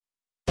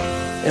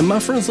And my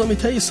friends, let me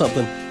tell you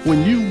something.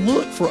 When you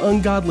look for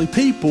ungodly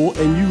people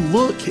and you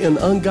look in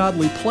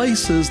ungodly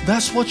places,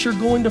 that's what you're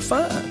going to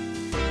find.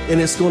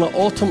 And it's going to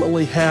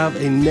ultimately have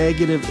a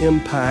negative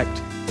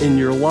impact in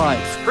your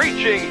life.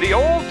 Preaching the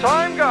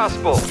old-time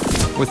gospel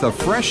with a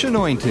fresh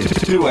anointing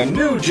to a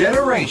new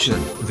generation.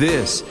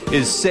 This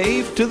is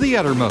Saved to the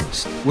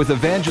Uttermost with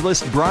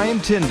evangelist Brian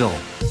Tyndall.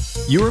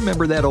 You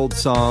remember that old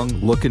song,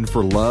 Looking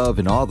for Love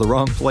in All the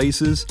Wrong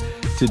Places?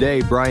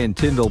 Today, Brian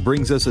Tyndall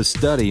brings us a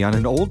study on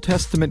an Old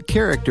Testament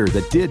character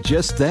that did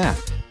just that.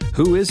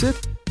 Who is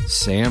it?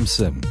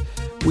 Samson.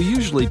 We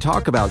usually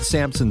talk about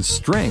Samson's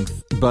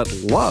strength, but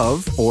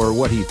love, or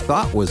what he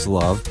thought was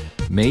love,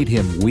 made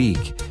him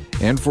weak.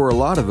 And for a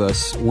lot of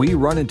us, we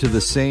run into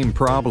the same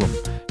problem.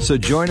 So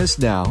join us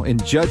now in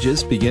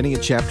Judges, beginning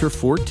at chapter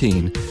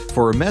 14,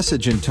 for a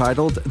message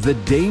entitled, The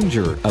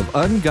Danger of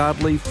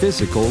Ungodly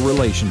Physical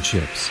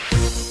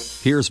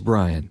Relationships. Here's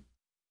Brian.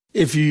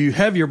 If you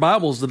have your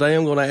Bibles today,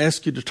 I'm going to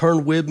ask you to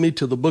turn with me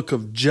to the book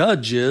of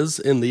Judges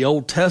in the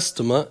Old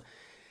Testament.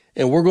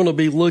 And we're going to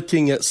be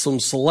looking at some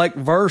select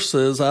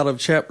verses out of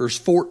chapters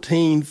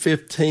 14,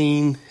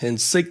 15,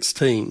 and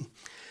 16.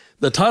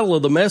 The title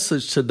of the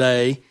message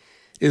today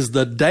is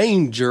The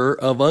Danger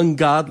of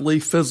Ungodly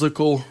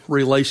Physical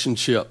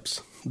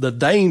Relationships. The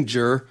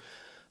danger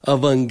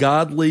of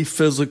ungodly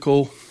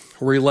physical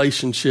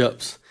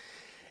relationships.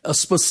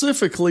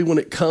 Specifically when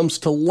it comes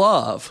to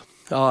love,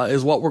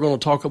 is what we're going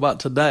to talk about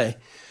today.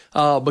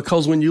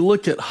 Because when you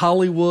look at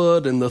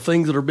Hollywood and the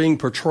things that are being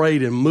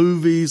portrayed in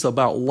movies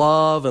about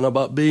love and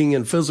about being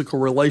in physical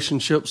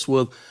relationships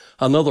with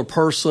another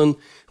person,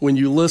 when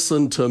you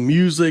listen to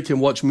music and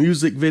watch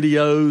music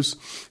videos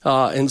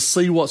and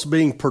see what's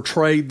being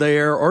portrayed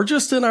there, or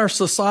just in our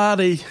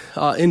society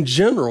in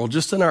general,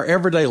 just in our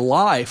everyday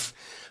life,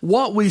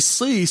 what we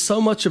see so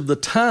much of the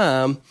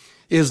time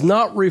is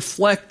not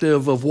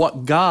reflective of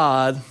what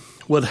God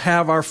would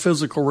have our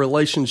physical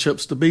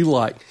relationships to be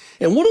like.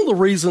 And one of the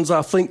reasons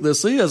I think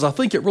this is, I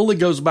think it really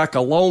goes back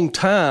a long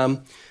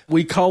time.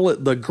 We call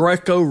it the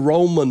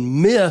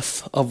Greco-Roman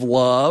myth of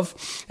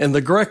love. And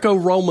the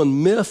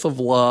Greco-Roman myth of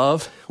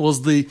love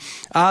was the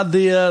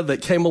idea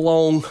that came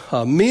along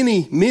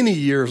many, many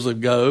years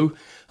ago,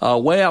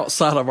 way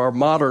outside of our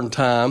modern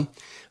time,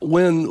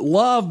 when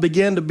love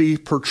began to be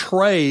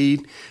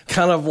portrayed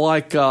kind of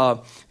like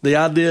the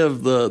idea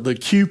of the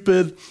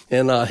Cupid,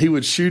 and he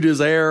would shoot his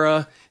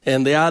arrow.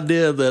 And the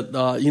idea that,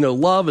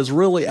 love is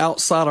really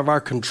outside of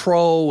our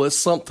control. It's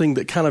something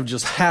that kind of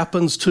just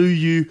happens to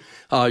you.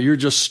 You're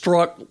just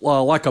struck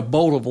like a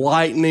bolt of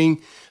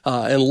lightning.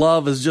 And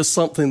love is just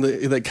something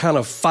that kind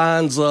of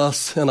finds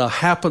us in a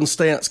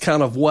happenstance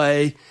kind of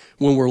way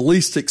when we're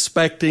least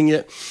expecting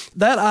it.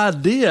 That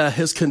idea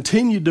has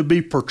continued to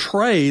be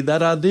portrayed.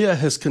 That idea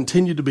has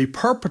continued to be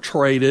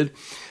perpetrated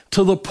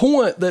to the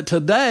point that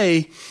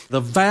today, the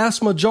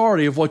vast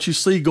majority of what you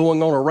see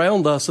going on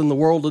around us in the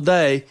world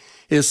today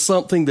is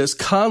something that's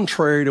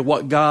contrary to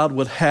what God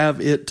would have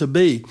it to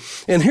be.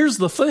 And here's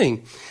the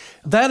thing.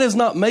 That is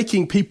not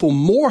making people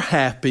more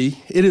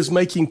happy. It is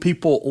making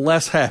people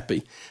less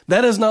happy.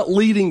 That is not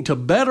leading to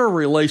better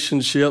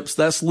relationships.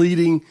 That's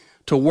leading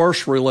to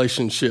worse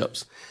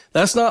relationships.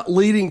 That's not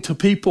leading to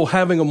people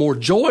having a more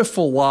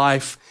joyful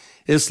life.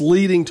 It's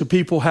leading to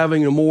people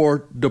having a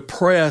more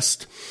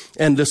depressed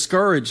and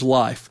discouraged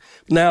life.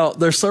 Now,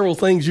 there's several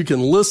things you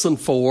can listen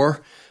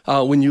for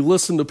when you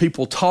listen to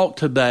people talk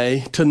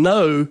today to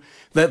know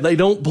that they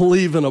don't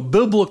believe in a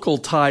biblical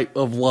type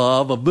of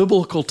love, a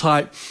biblical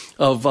type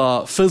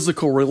of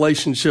physical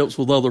relationships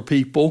with other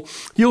people.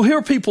 You'll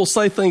hear people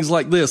say things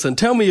like this, and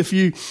tell me if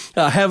you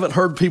haven't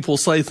heard people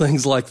say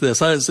things like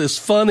this. It's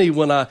funny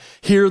when I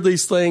hear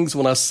these things,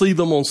 when I see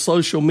them on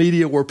social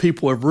media where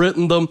people have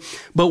written them,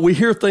 but we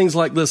hear things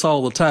like this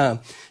all the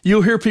time.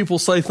 You'll hear people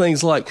say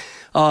things like,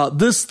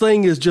 this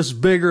thing is just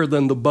bigger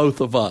than the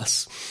both of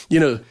us.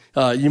 You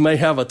may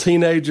have a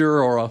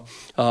teenager or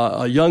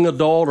a young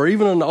adult or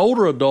even an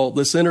older adult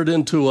that's entered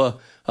into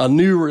a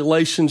new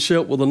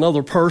relationship with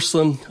another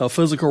person, a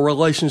physical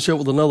relationship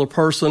with another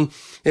person.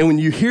 And when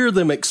you hear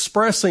them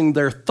expressing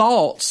their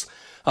thoughts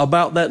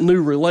about that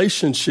new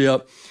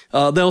relationship,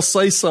 they'll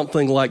say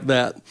something like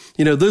that.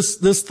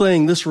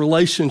 This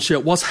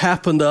relationship, what's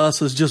happened to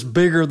us is just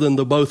bigger than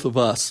the both of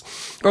us.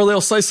 Or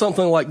they'll say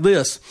something like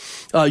this.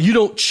 You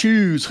don't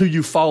choose who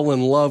you fall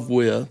in love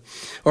with.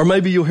 Or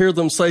maybe you'll hear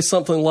them say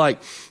something like,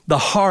 the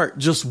heart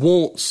just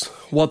wants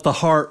what the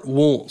heart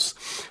wants.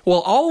 Well,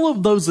 all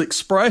of those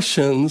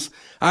expressions,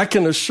 I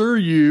can assure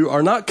you,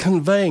 are not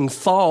conveying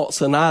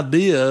thoughts and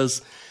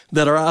ideas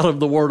that are out of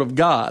the Word of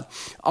God.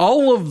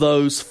 All of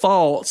those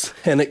thoughts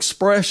and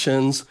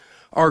expressions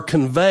are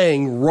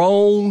conveying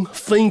wrong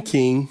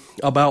thinking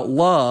about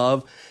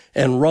love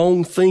and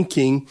wrong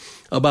thinking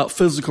about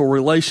physical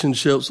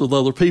relationships with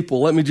other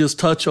people. Let me just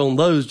touch on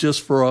those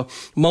just for a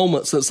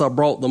moment since I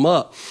brought them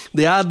up.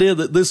 The idea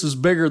that this is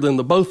bigger than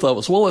the both of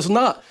us. Well, it's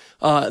not.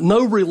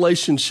 No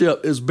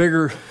relationship is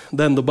bigger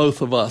than the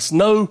both of us.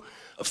 No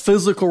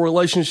physical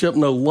relationship,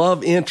 no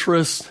love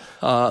interest,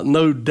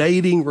 no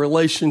dating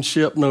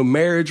relationship, no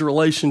marriage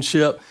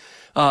relationship,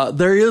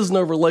 There is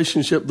no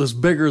relationship that's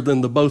bigger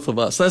than the both of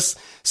us. That's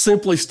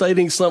simply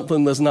stating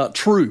something that's not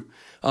true.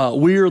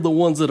 We are the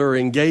ones that are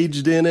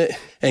engaged in it,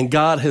 and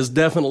God has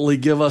definitely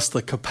given us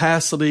the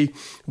capacity,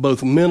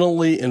 both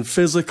mentally and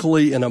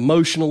physically and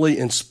emotionally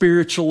and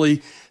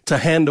spiritually, to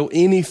handle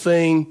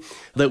anything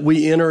that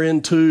we enter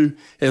into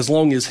as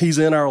long as He's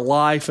in our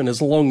life and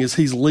as long as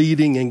He's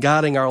leading and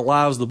guiding our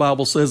lives. The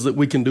Bible says that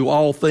we can do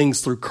all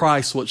things through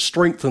Christ, which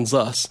strengthens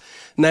us.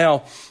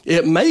 Now,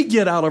 it may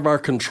get out of our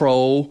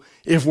control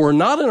if we're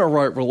not in a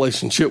right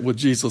relationship with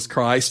Jesus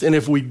Christ, and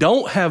if we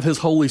don't have His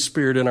Holy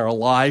Spirit in our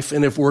life,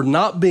 and if we're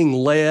not being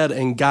led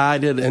and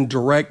guided and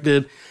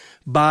directed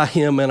by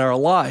Him in our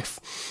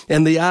life.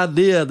 And the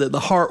idea that the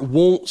heart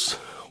wants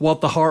what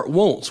the heart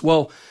wants.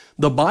 Well,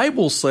 the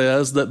Bible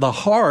says that the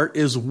heart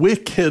is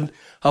wicked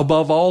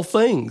above all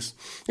things.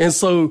 And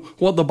so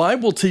what the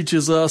Bible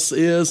teaches us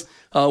is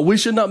we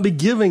should not be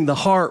giving the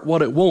heart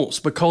what it wants,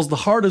 because the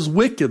heart is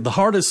wicked. The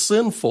heart is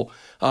sinful.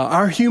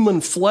 Our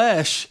human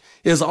flesh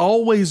is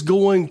always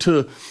going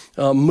to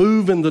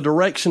move in the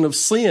direction of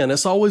sin.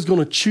 It's always going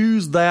to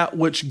choose that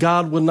which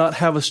God would not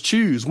have us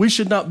choose. We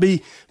should not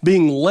be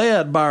being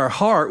led by our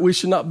heart. We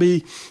should not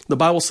be, the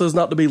Bible says,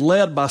 not to be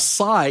led by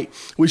sight.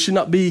 We should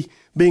not be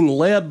being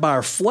led by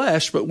our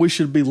flesh, but we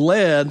should be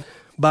led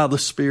by the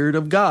Spirit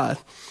of God.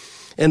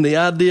 And the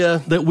idea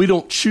that we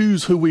don't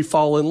choose who we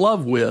fall in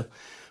love with.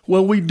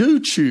 Well, we do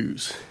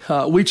choose.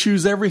 We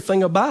choose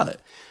everything about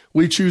it.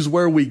 We choose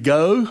where we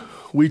go.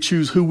 We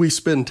choose who we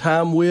spend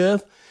time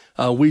with.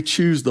 We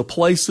choose the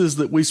places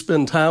that we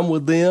spend time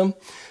with them.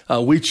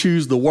 We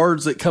choose the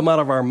words that come out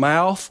of our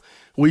mouth.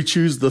 We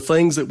choose the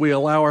things that we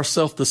allow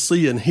ourselves to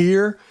see and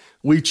hear.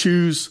 We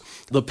choose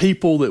the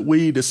people that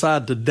we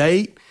decide to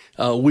date.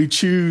 We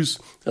choose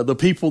the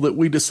people that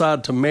we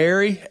decide to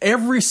marry.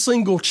 Every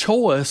single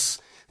choice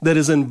that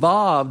is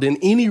involved in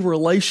any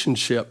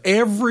relationship,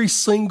 every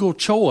single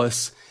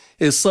choice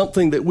is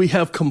something that we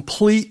have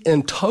complete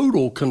and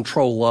total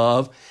control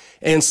of.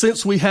 And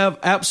since we have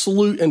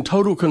absolute and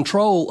total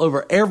control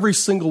over every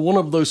single one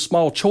of those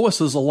small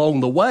choices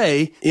along the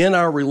way in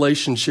our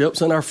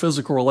relationships, in our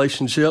physical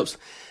relationships,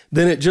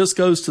 then it just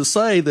goes to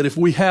say that if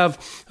we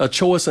have a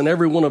choice in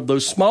every one of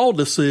those small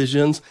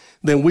decisions,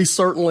 then we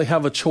certainly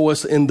have a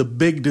choice in the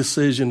big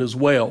decision as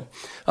well.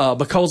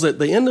 Because at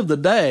the end of the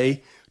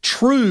day,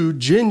 true,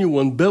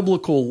 genuine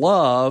biblical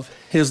love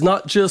is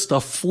not just a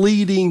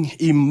fleeting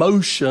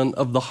emotion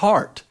of the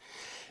heart.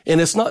 And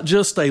it's not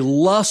just a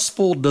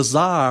lustful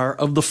desire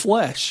of the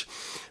flesh.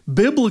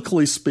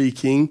 Biblically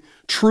speaking,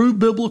 true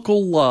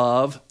biblical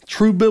love,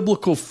 true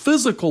biblical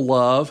physical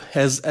love,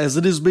 as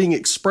it is being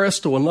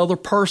expressed to another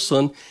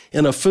person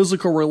in a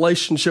physical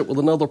relationship with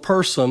another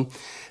person,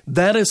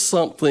 that is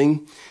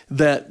something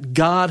that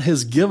God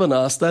has given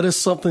us. That is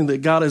something that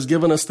God has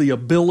given us the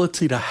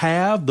ability to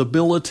have, the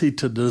ability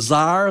to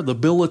desire, the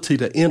ability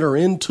to enter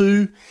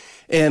into.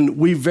 And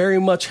we very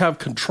much have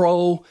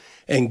control,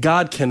 and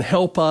God can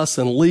help us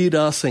and lead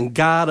us and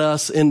guide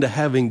us into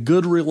having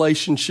good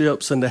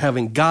relationships and to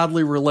having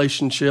godly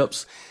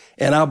relationships.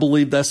 And I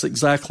believe that's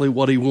exactly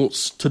what He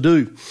wants to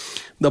do.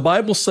 The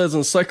Bible says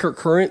in 2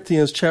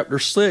 Corinthians chapter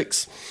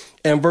 6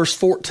 and verse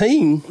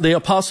 14, the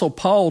Apostle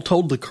Paul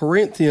told the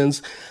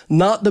Corinthians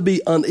not to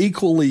be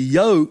unequally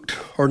yoked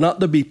or not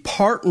to be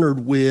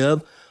partnered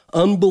with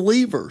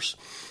unbelievers.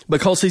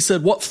 Because he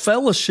said, what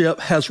fellowship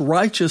has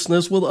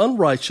righteousness with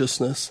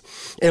unrighteousness?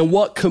 And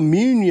what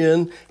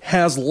communion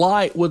has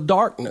light with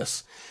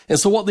darkness? And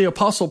so what the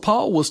Apostle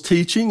Paul was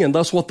teaching, and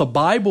that's what the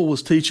Bible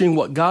was teaching,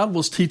 what God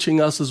was teaching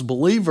us as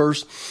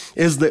believers,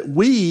 is that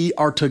we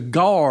are to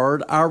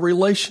guard our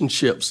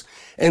relationships.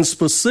 And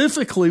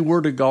specifically,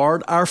 we're to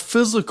guard our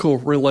physical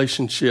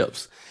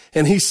relationships.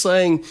 And he's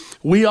saying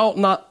we ought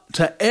not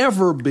to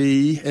ever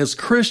be, as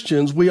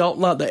Christians, we ought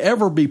not to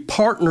ever be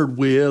partnered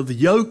with,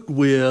 yoked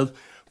with,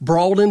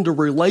 brought into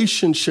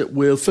relationship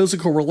with,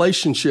 physical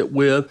relationship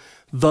with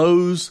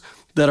those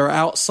that are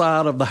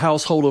outside of the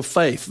household of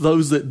faith,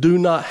 those that do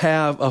not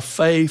have a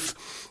faith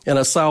and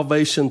a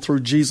salvation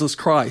through Jesus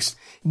Christ.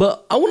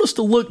 But I want us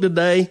to look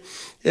today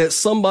at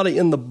somebody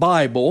in the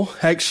Bible.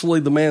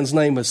 Actually, the man's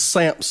name is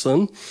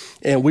Samson,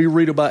 and we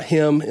read about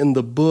him in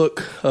the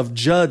book of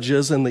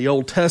Judges in the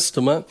Old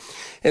Testament.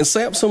 And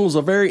Samson was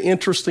a very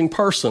interesting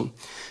person.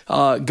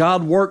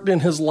 God worked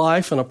in his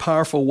life in a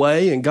powerful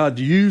way, and God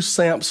used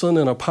Samson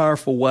in a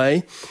powerful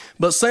way.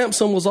 But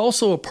Samson was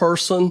also a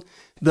person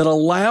that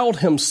allowed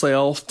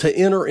himself to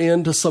enter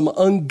into some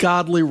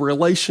ungodly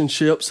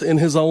relationships in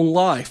his own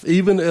life,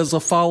 even as a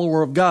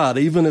follower of God,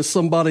 even as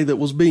somebody that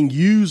was being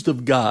used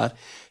of God.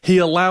 He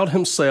allowed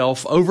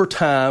himself over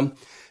time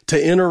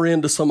to enter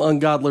into some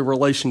ungodly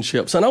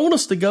relationships. And I want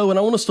us to go and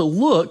I want us to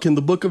look in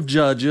the book of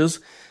Judges,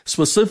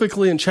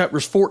 specifically in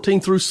chapters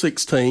 14 through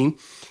 16.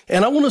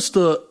 And I want us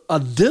to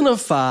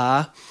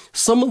identify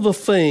some of the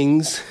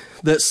things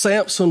that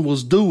Samson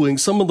was doing,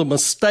 some of the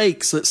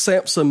mistakes that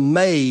Samson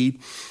made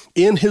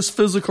in his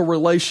physical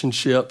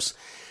relationships,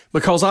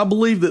 because I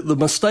believe that the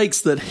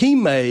mistakes that he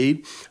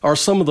made are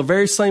some of the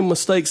very same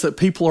mistakes that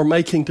people are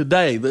making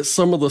today, that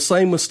some of the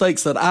same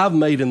mistakes that I've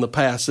made in the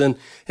past, and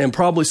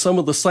probably some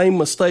of the same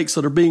mistakes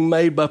that are being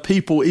made by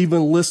people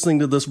even listening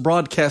to this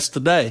broadcast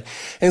today.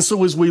 And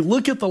so as we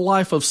look at the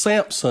life of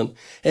Samson,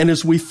 and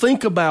as we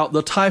think about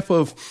the type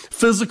of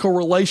physical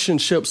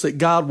relationships that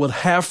God would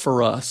have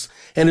for us,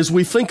 and as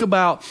we think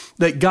about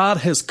that God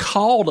has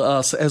called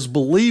us as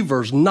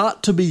believers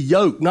not to be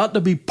yoked, not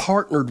to be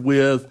partnered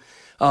with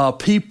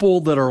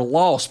people that are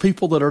lost,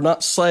 people that are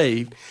not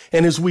saved.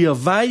 And as we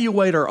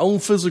evaluate our own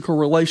physical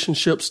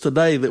relationships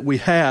today that we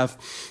have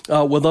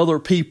with other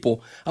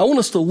people, I want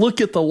us to look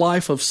at the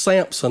life of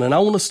Samson, and I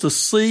want us to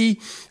see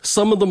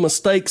some of the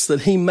mistakes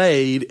that he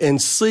made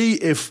and see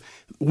if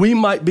we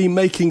might be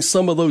making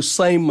some of those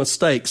same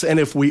mistakes. And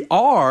if we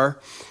are,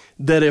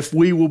 that if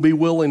we will be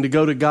willing to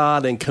go to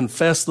God and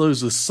confess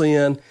those as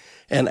sin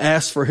and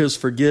ask for his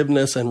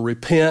forgiveness and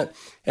repent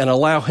and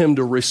allow him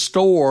to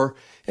restore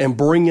and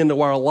bring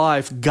into our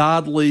life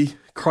godly,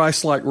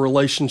 Christ-like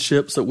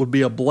relationships that would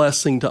be a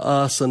blessing to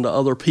us and to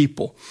other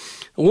people.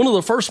 One of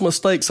the first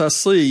mistakes I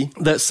see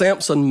that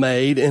Samson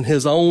made in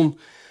his own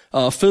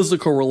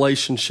physical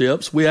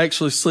relationships, we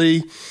actually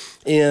see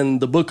in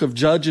the book of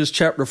Judges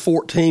chapter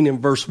 14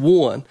 and verse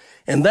 1,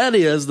 and that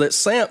is that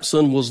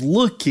Samson was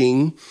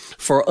looking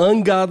for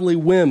ungodly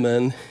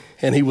women,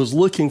 and he was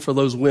looking for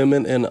those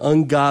women in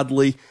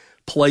ungodly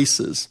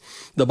places.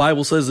 The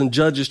Bible says in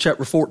Judges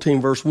chapter 14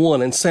 verse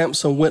 1, and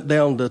Samson went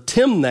down to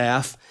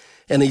Timnath,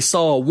 and he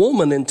saw a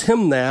woman in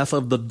Timnath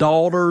of the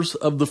daughters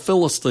of the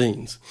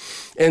Philistines.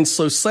 And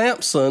so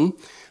Samson,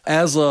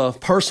 as a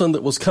person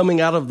that was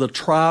coming out of the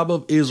tribe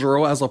of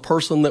Israel, as a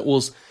person that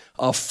was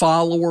a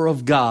follower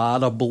of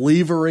God, a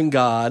believer in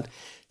God,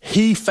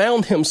 he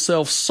found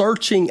himself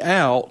searching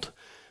out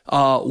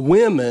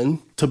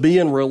women to be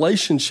in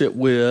relationship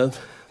with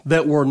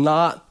that were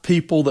not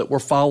people that were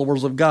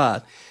followers of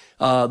God.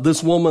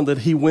 This woman that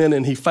he went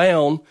and he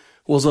found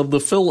was of the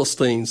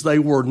Philistines. They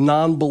were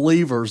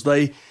non-believers.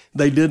 They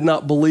did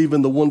not believe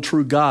in the one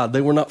true God.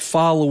 They were not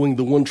following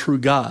the one true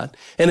God.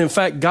 And in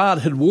fact, God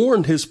had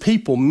warned his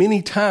people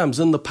many times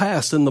in the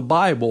past in the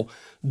Bible,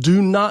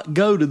 do not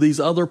go to these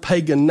other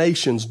pagan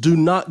nations. Do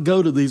not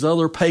go to these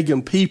other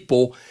pagan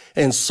people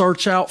and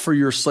search out for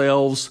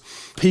yourselves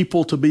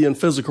people to be in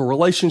physical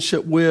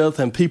relationship with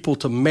and people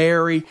to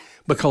marry,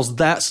 because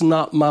that's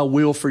not my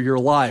will for your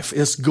life.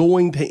 It's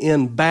going to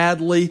end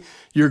badly.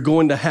 You're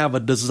going to have a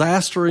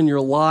disaster in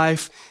your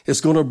life.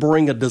 It's going to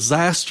bring a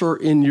disaster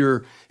in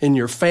your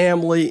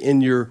family,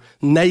 in your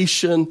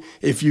nation,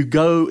 if you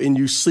go and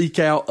you seek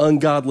out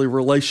ungodly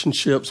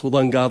relationships with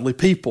ungodly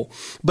people.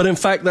 But in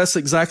fact, that's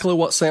exactly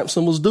what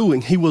Samson was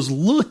doing. He was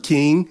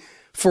looking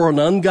for an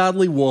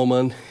ungodly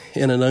woman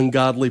in an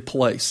ungodly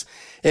place.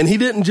 And he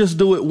didn't just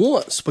do it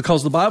once,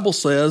 because the Bible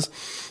says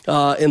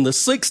in the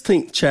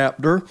 16th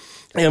chapter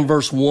and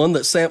verse 1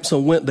 that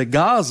Samson went to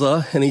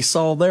Gaza and he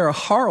saw there a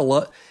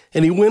harlot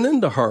and he went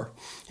into her.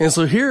 And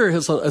so here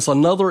is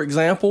another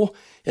example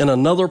in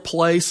another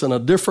place and a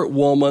different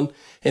woman.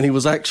 And he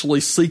was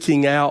actually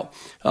seeking out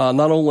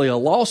not only a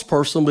lost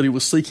person, but he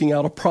was seeking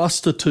out a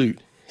prostitute.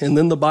 And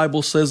then the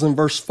Bible says in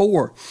verse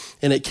 4,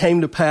 and it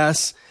came to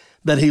pass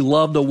that he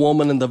loved a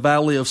woman in the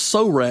valley of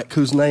Sorek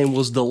whose name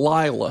was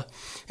Delilah.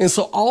 And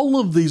so all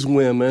of these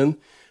women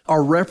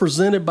are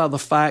represented by the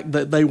fact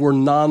that they were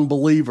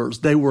non-believers.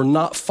 They were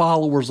not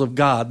followers of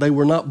God. They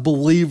were not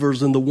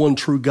believers in the one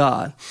true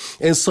God.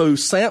 And so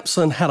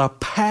Samson had a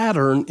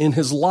pattern in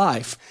his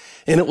life,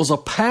 and it was a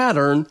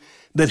pattern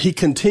that he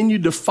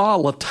continued to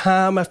follow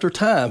time after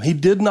time. He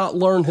did not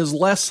learn his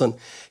lesson.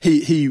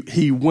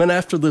 He went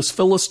after this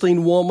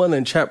Philistine woman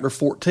in chapter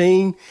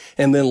 14,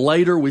 and then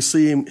later we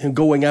see him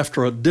going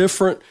after a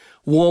different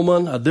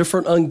woman, a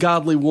different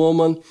ungodly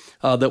woman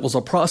that was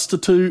a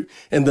prostitute.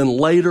 And then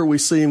later we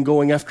see him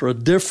going after a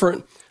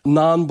different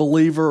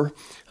non-believer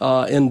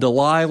in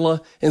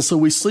Delilah. And so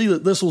we see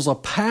that this was a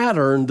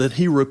pattern that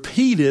he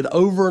repeated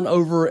over and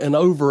over and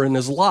over in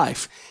his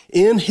life,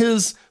 in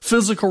his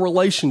physical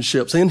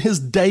relationships, in his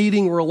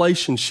dating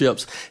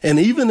relationships, and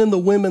even in the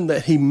women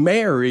that he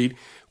married.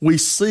 We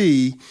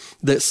see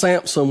that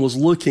Samson was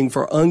looking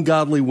for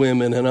ungodly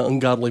women in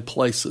ungodly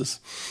places.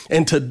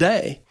 And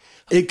today,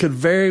 it could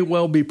very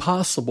well be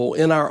possible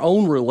in our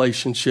own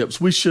relationships.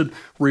 We should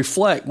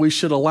reflect. We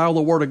should allow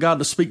the Word of God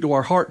to speak to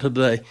our heart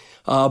today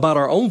about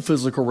our own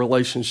physical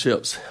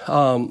relationships,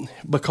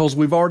 because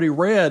we've already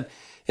read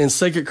in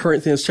 2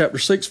 Corinthians chapter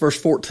 6,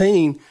 verse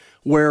 14,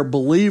 where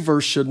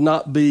believers should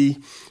not be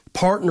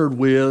partnered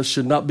with,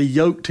 should not be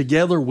yoked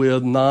together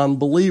with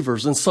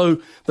non-believers. And so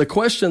the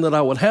question that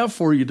I would have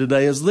for you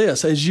today is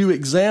this: as you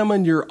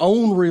examine your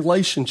own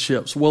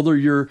relationships, whether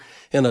you're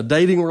in a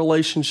dating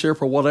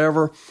relationship or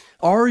whatever,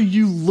 are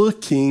you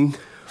looking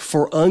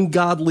for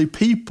ungodly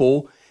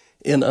people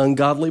in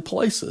ungodly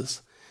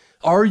places?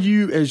 Are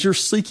you, as you're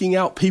seeking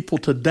out people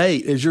to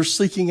date, as you're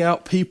seeking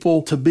out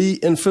people to be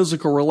in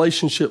physical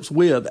relationships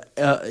with,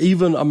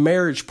 even a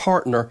marriage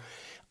partner,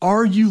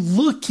 are you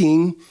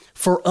looking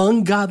for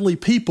ungodly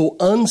people,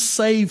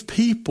 unsaved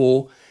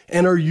people,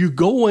 And are you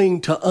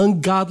going to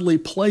ungodly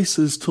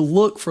places to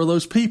look for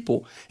those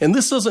people? And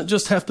this doesn't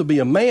just have to be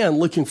a man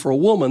looking for a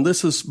woman.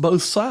 This is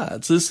both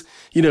sides.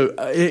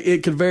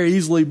 It could very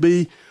easily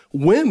be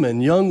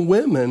women, young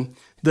women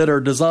that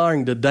are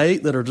desiring to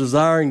date, that are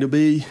desiring to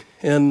be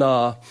in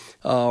a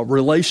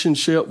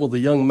relationship with a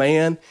young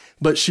man,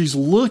 but she's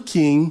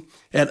looking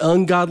at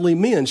ungodly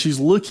men. She's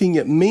looking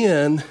at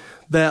men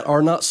that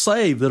are not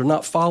saved, that are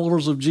not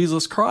followers of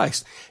Jesus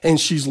Christ. And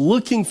she's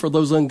looking for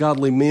those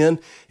ungodly men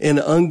in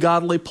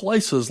ungodly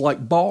places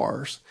like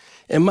bars.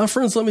 And my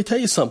friends, let me tell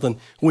you something.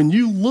 When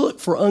you look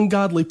for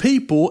ungodly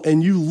people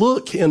and you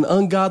look in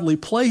ungodly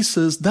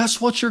places, that's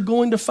what you're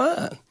going to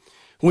find.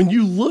 When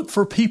you look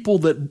for people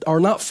that are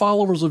not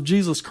followers of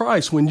Jesus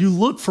Christ, when you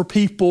look for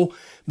people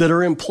that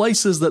are in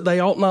places that they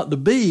ought not to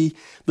be,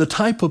 the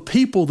type of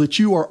people that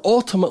you are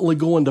ultimately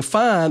going to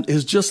find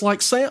is just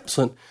like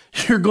Samson.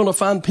 You're going to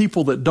find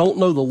people that don't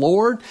know the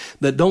Lord,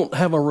 that don't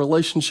have a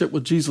relationship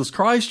with Jesus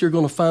Christ. You're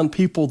going to find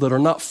people that are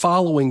not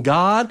following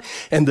God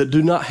and that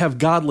do not have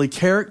godly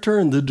character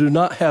and that do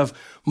not have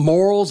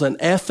morals and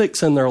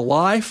ethics in their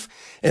life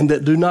and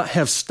that do not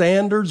have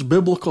standards,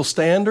 biblical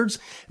standards.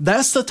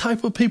 That's the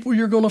type of people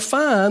you're going to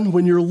find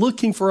when you're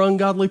looking for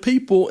ungodly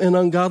people in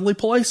ungodly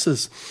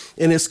places.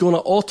 And it's going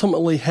to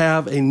ultimately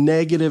have a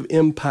negative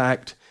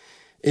impact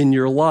in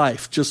your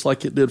life, just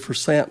like it did for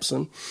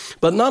Samson.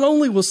 But not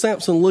only was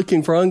Samson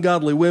looking for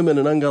ungodly women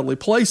in ungodly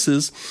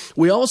places,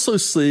 we also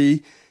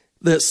see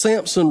that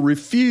Samson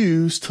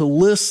refused to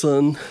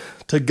listen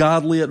to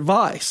godly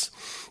advice.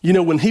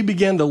 When he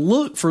began to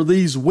look for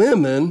these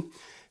women,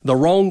 the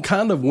wrong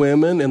kind of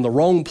women in the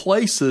wrong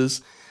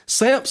places,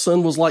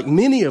 Samson was like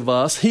many of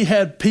us. He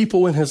had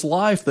people in his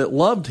life that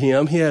loved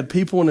him. He had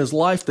people in his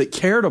life that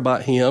cared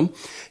about him.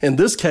 In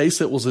this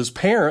case, it was his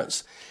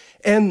parents.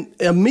 And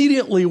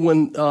immediately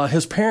when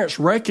his parents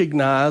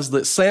recognized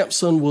that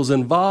Samson was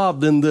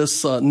involved in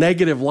this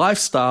negative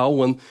lifestyle,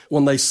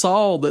 when they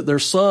saw that their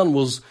son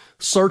was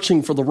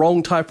searching for the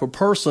wrong type of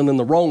person in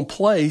the wrong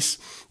place,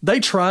 they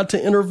tried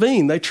to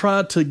intervene. They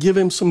tried to give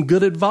him some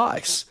good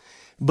advice.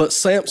 But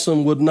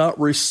Samson would not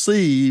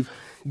receive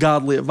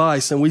godly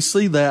advice. And we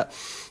see that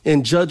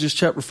in Judges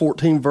chapter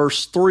 14,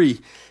 verse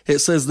 3. It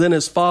says, "Then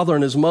his father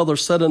and his mother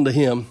said unto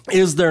him,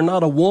 Is there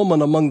not a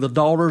woman among the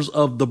daughters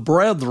of the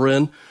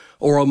brethren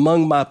or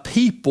among my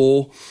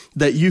people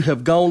that you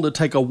have gone to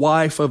take a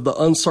wife of the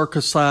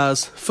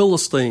uncircumcised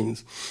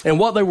Philistines?" And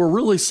what they were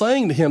really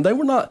saying to him, they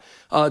were not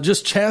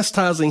just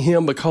chastising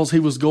him because he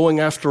was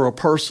going after a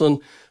person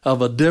of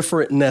a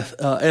different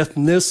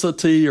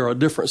ethnicity or a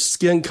different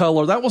skin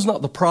color. That was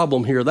not the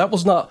problem here. That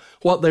was not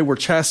what they were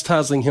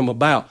chastising him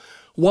about.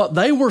 What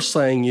they were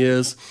saying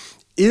is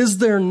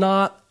there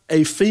not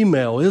a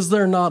female? Is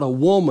there not a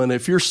woman?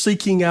 If you're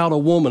seeking out a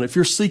woman, if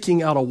you're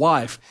seeking out a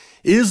wife,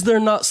 is there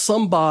not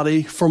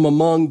somebody from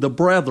among the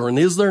brethren?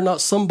 Is there not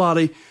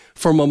somebody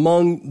from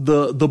among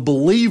the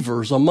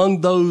believers,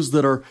 among those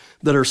that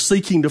are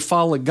seeking to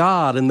follow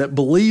God and that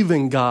believe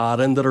in God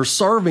and that are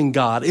serving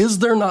God? Is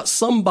there not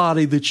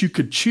somebody that you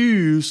could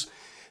choose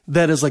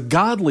that is a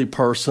godly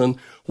person?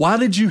 Why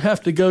did you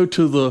have to go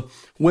to the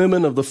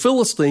women of the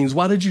Philistines?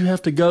 Why did you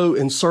have to go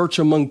and search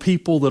among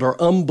people that are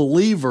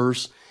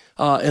unbelievers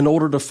in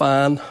order to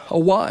find a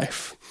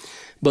wife?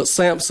 But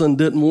Samson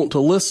didn't want to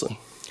listen.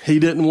 He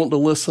didn't want to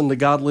listen to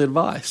godly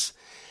advice.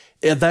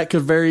 And that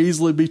could very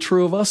easily be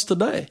true of us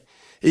today.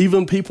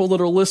 Even people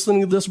that are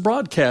listening to this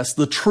broadcast,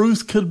 the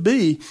truth could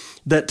be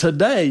that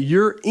today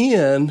you're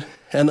in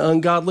an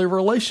ungodly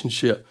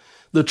relationship.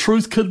 The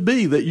truth could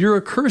be that you're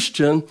a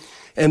Christian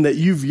and that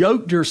you've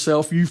yoked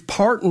yourself, you've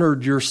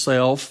partnered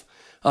yourself,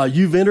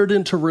 you've entered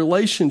into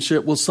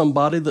relationship with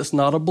somebody that's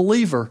not a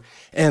believer.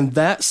 And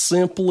that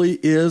simply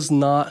is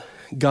not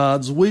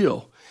God's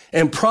will.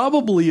 And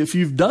probably if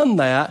you've done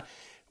that,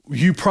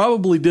 you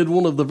probably did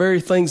one of the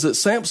very things that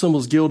Samson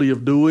was guilty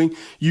of doing.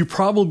 You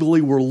probably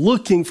were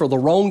looking for the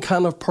wrong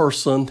kind of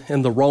person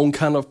in the wrong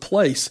kind of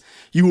place.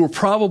 You were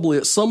probably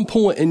at some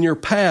point in your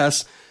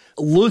past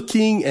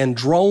looking and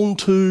drawn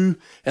to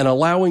and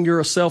allowing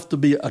yourself to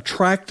be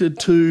attracted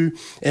to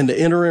and to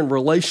enter in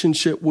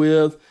relationship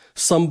with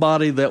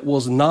somebody that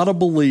was not a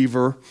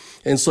believer.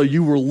 And so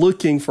you were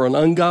looking for an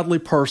ungodly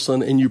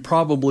person and you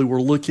probably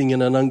were looking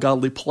in an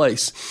ungodly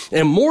place.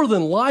 And more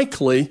than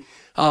likely,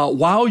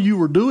 while you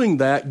were doing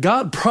that,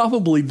 God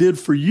probably did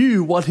for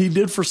you what he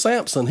did for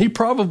Samson. He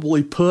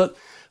probably put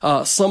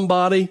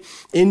somebody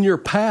in your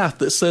path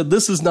that said,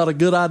 this is not a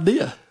good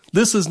idea.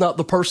 This is not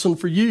the person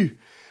for you.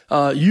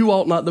 You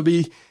ought not to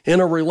be in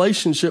a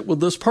relationship with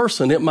this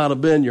person. It might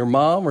have been your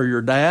mom or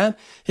your dad.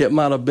 It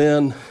might have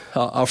been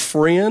a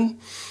friend.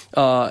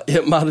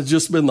 It might have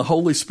just been the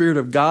Holy Spirit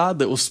of God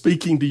that was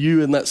speaking to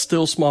you in that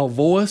still small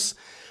voice.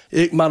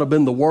 It might have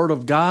been the Word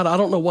of God. I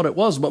don't know what it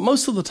was, but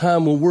most of the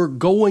time when we're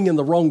going in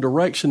the wrong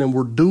direction and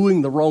we're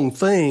doing the wrong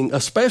thing,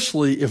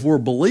 especially if we're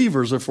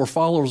believers, if we're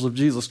followers of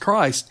Jesus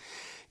Christ,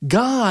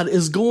 God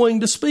is going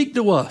to speak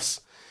to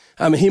us.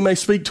 I mean, he may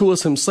speak to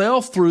us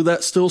himself through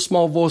that still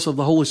small voice of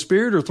the Holy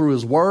Spirit or through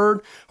his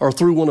word or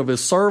through one of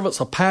his servants,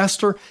 a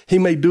pastor. He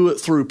may do it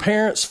through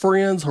parents,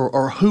 friends,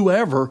 or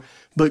whoever.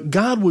 But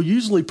God will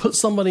usually put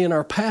somebody in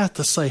our path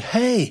to say,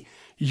 hey,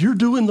 you're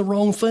doing the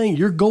wrong thing.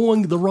 You're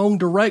going the wrong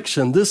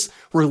direction. This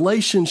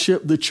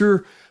relationship that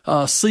you're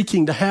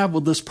seeking to have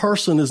with this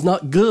person is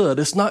not good.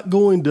 It's not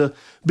going to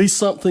be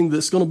something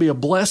that's going to be a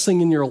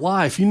blessing in your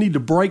life. You need to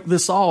break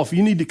this off.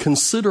 You need to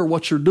consider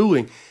what you're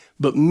doing.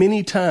 But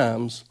many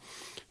times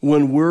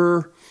when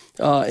we're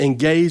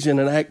engaged in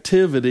an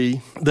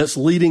activity that's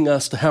leading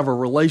us to have a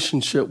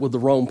relationship with the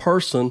wrong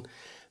person,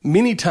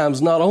 many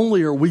times not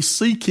only are we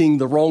seeking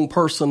the wrong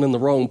person in the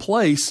wrong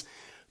place,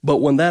 but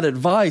when that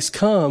advice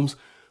comes,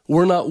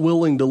 we're not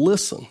willing to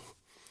listen.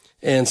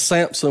 And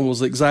Samson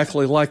was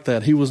exactly like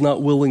that. He was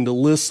not willing to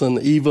listen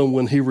even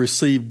when he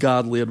received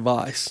godly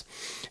advice.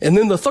 And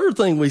then the third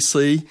thing we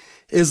see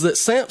is that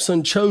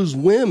Samson chose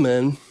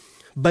women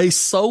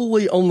based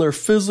solely on their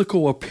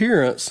physical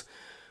appearance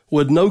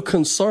with no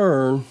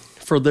concern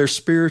for their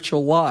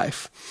spiritual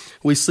life.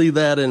 We see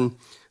that in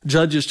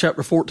Judges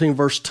chapter 14,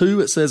 verse 2.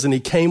 It says, and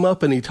he came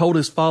up and he told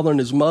his father and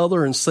his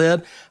mother and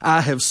said,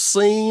 I have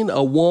seen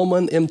a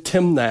woman in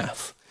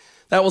Timnath.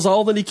 That was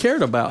all that he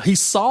cared about. He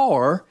saw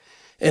her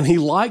and he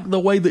liked the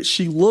way that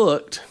she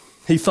looked.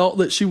 He thought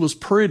that she was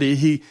pretty.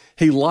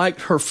 He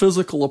liked her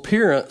physical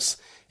appearance,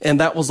 and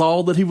that was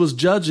all that he was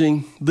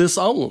judging this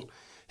on.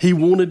 He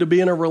wanted to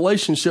be in a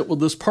relationship with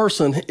this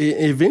person.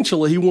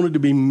 Eventually, he wanted to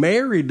be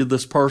married to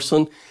this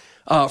person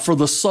for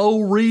the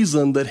sole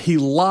reason that he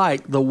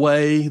liked the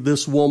way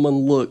this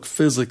woman looked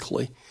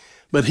physically.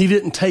 But he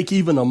didn't take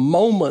even a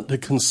moment to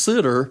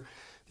consider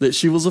that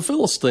she was a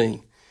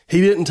Philistine. He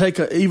didn't take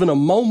even a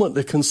moment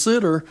to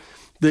consider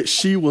that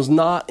she was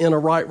not in a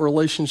right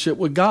relationship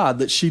with God,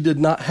 that she did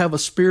not have a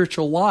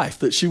spiritual life,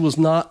 that she was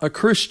not a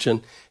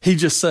Christian. He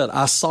just said,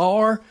 I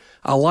saw her,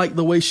 I like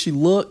the way she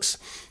looks,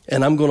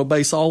 and I'm going to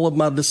base all of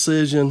my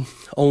decision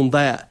on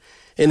that.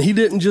 And he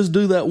didn't just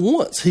do that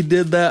once. He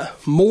did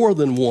that more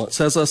than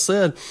once. As I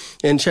said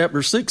in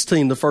chapter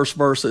 16, the first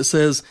verse, it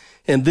says,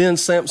 and then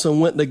Samson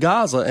went to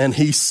Gaza, and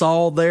he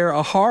saw there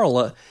a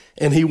harlot,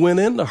 and he went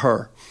into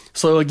her.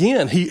 So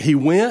again, he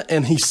went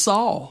and he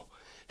saw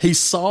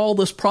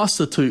this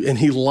prostitute, and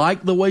he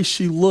liked the way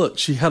she looked.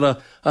 She had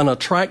an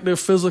attractive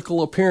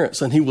physical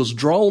appearance, and he was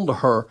drawn to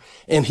her,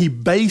 and he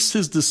based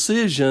his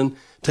decision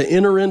to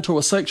enter into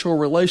a sexual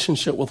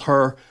relationship with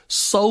her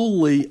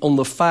solely on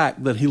the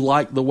fact that he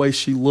liked the way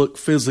she looked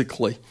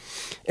physically.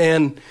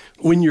 And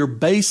when you're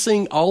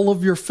basing all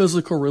of your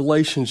physical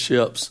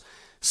relationships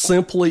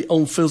simply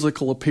on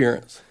physical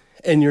appearance,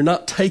 and you're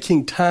not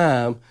taking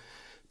time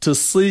to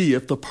see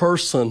if the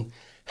person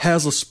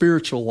has a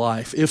spiritual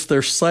life, if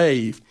they're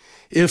saved,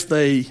 if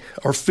they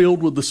are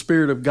filled with the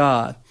Spirit of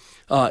God,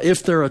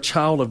 if they're a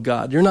child of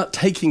God. You're not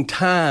taking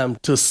time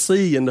to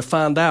see and to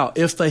find out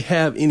if they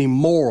have any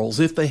morals,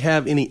 if they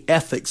have any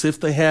ethics, if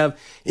they have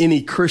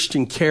any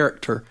Christian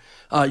character.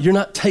 You're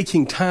not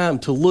taking time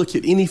to look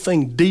at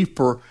anything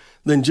deeper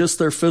than just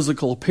their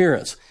physical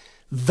appearance.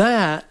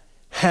 That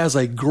has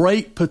a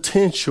great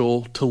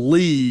potential to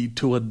lead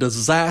to a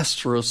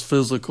disastrous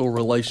physical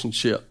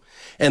relationship.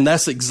 And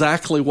that's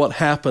exactly what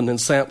happened in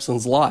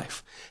Samson's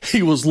life.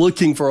 He was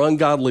looking for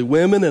ungodly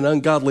women in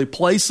ungodly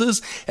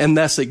places, and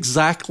that's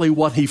exactly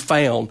what he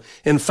found.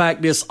 In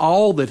fact, it's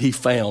all that he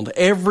found.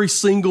 Every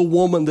single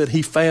woman that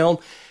he found,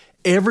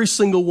 every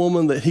single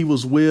woman that he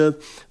was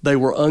with, they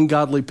were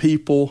ungodly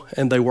people,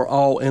 and they were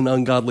all in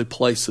ungodly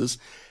places.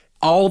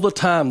 All the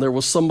time there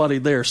was somebody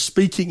there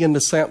speaking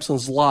into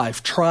Samson's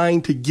life,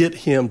 trying to get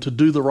him to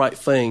do the right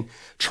thing,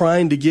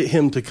 trying to get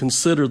him to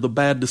consider the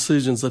bad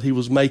decisions that he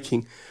was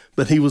making.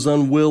 But he was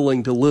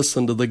unwilling to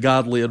listen to the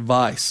godly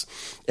advice.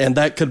 And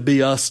that could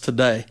be us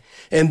today.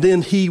 And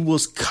then he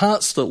was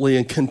constantly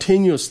and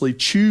continuously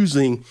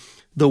choosing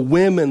the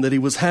women that he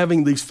was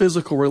having these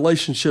physical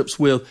relationships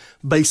with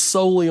based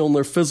solely on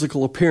their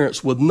physical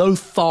appearance with no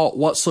thought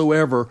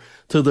whatsoever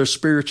to their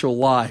spiritual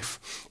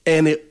life.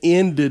 And it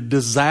ended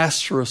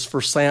disastrous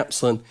for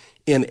Samson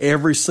in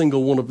every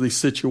single one of these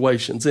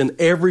situations, in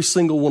every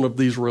single one of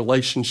these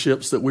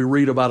relationships that we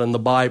read about in the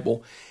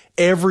Bible.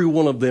 Every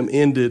one of them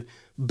ended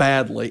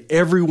badly.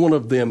 Every one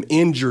of them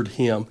injured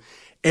him.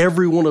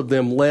 Every one of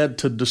them led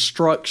to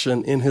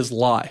destruction in his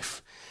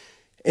life.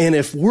 And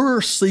if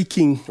we're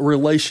seeking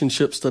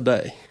relationships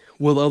today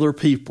with other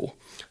people,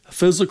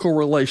 physical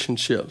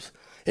relationships,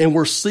 and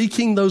we're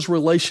seeking those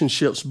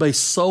relationships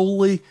based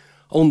solely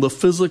on the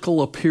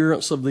physical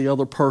appearance of the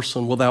other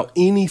person without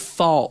any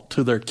thought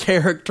to their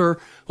character,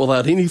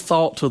 without any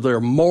thought to their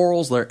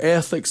morals, their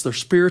ethics, their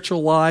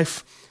spiritual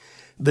life,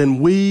 then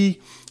we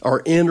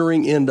are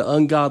entering into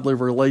ungodly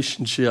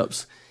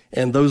relationships,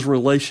 and those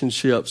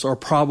relationships are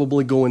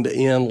probably going to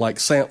end like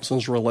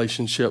Samson's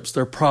relationships.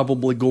 They're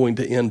probably going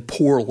to end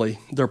poorly.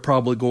 They're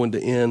probably going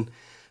to end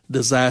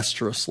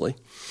disastrously.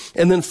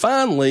 And then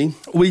finally,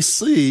 we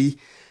see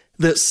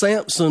that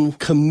Samson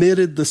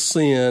committed the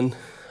sin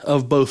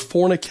of both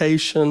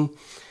fornication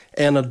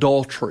and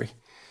adultery.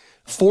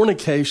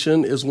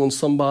 Fornication is when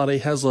somebody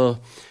has a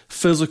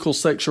physical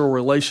sexual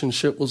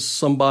relationship with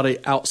somebody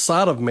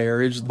outside of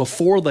marriage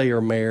before they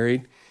are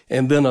married.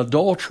 And then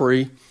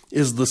adultery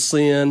is the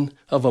sin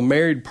of a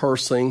married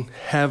person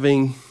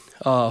having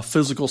a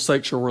physical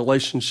sexual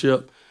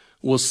relationship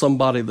with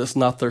somebody that's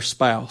not their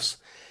spouse.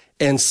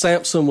 And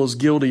Samson was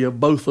guilty of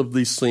both of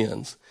these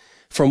sins.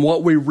 From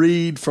what we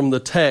read from the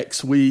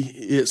text,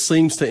 it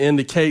seems to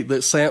indicate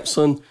that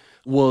Samson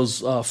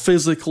was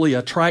physically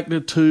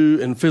attracted to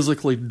and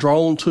physically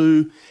drawn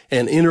to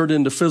and entered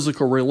into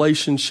physical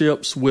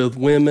relationships with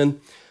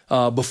women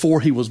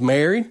before he was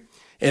married.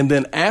 And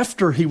then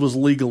after he was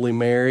legally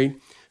married,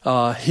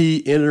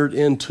 he entered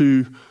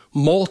into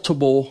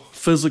multiple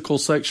physical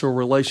sexual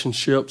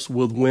relationships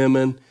with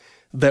women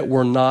that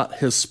were not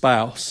his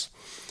spouse.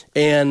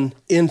 And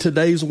in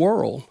today's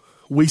world,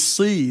 we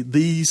see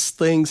these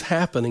things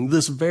happening,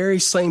 this very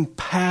same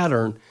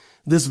pattern,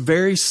 this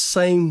very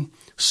same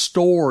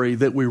story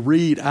that we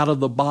read out of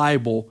the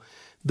Bible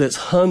that's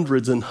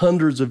hundreds and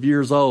hundreds of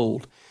years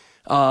old.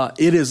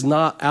 It is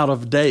not out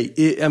of date.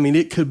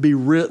 It could be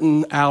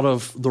written out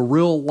of the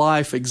real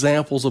life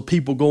examples of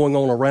people going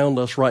on around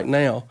us right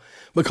now.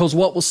 Because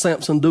what was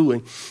Samson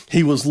doing?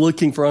 He was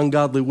looking for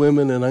ungodly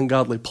women in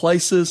ungodly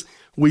places.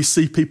 We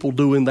see people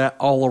doing that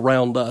all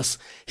around us.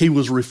 He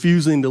was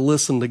refusing to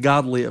listen to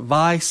godly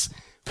advice.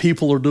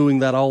 People are doing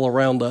that all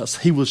around us.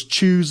 He was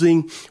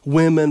choosing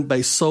women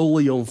based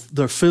solely on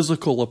their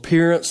physical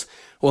appearance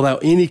without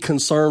any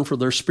concern for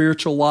their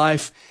spiritual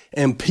life.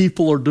 And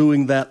people are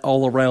doing that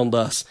all around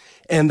us.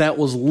 And that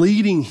was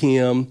leading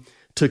him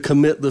to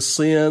commit the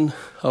sin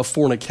of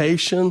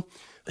fornication.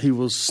 He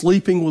was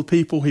sleeping with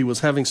people. He was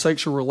having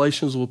sexual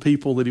relations with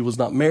people that he was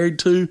not married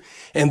to.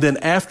 And then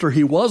after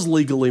he was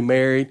legally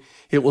married,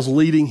 it was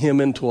leading him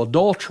into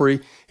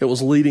adultery. It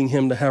was leading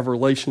him to have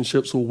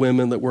relationships with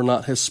women that were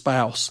not his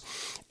spouse.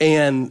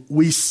 And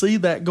we see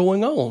that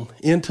going on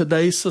in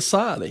today's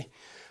society.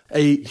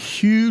 A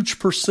huge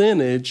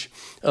percentage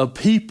of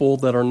people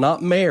that are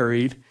not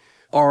married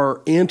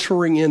are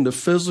entering into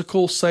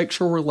physical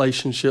sexual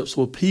relationships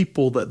with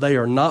people that they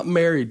are not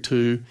married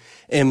to.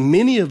 And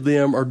many of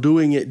them are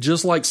doing it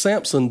just like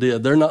Samson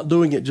did. They're not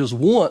doing it just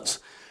once,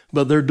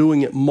 but they're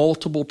doing it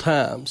multiple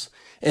times.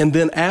 And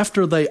then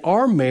after they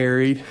are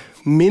married,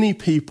 many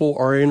people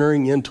are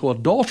entering into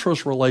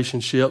adulterous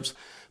relationships.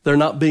 They're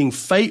not being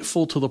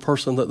faithful to the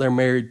person that they're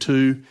married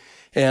to,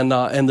 and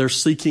they're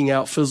seeking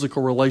out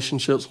physical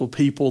relationships with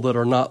people that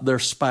are not their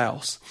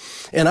spouse.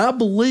 And I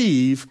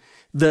believe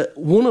that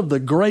one of the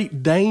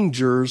great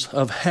dangers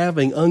of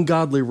having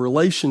ungodly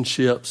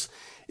relationships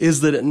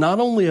is that it not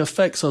only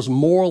affects us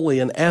morally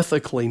and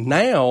ethically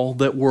now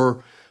that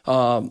we're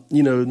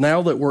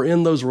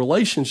in those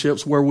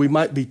relationships where we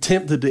might be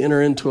tempted to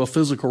enter into a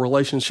physical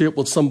relationship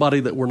with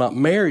somebody that we're not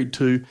married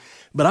to,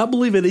 but I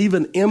believe it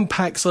even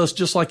impacts us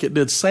just like it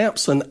did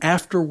Samson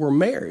after we're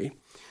married.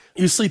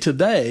 You see,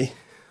 today,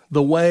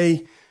 the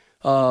way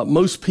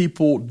most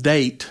people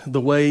date, the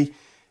way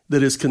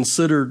that is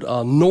considered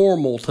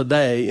normal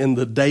today in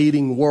the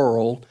dating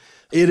world,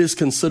 it is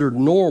considered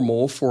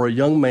normal for a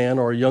young man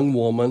or a young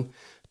woman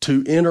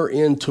to enter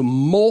into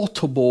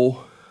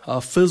multiple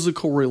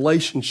physical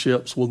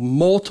relationships with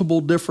multiple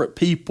different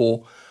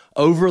people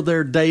over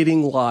their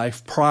dating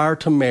life prior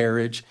to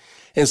marriage.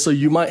 And so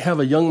you might have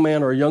a young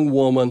man or a young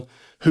woman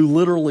who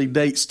literally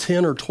dates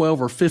 10 or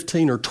 12 or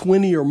 15 or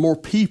 20 or more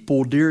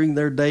people during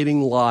their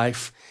dating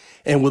life.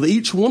 And with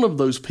each one of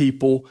those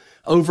people,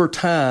 over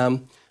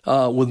time,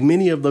 with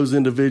many of those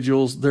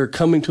individuals, they're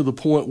coming to the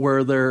point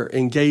where they're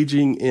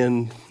engaging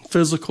in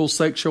physical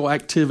sexual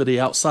activity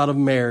outside of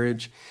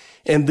marriage.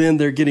 And then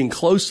they're getting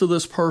close to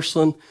this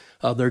person.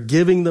 They're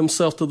giving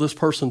themselves to this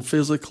person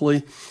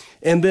physically.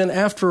 And then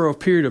after a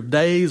period of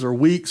days or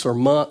weeks or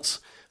months,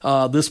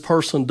 this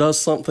person does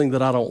something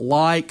that I don't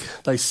like.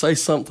 They say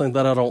something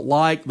that I don't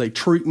like. They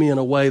treat me in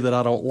a way that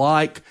I don't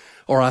like.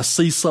 Or I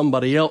see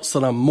somebody else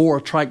that I'm more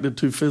attracted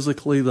to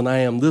physically than I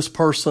am this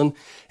person.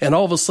 And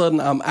all of a sudden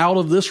I'm out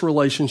of this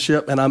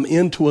relationship and I'm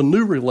into a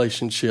new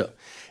relationship.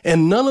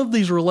 And none of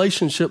these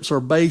relationships are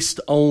based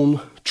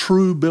on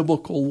true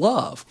biblical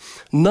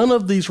love. None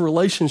of these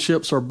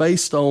relationships are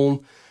based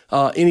on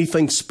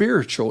anything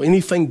spiritual,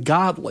 anything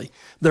godly.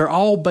 They're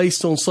all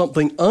based on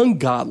something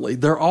ungodly.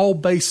 They're all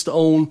based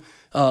on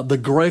the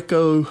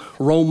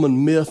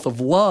Greco-Roman myth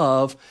of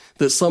love,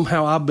 that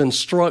somehow I've been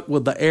struck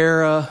with the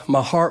era.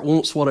 My heart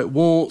wants what it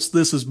wants.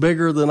 This is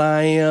bigger than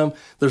I am.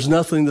 There's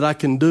nothing that I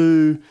can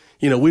do.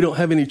 We don't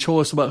have any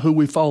choice about who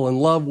we fall in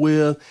love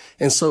with.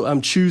 And so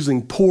I'm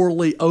choosing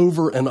poorly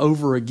over and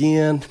over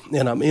again.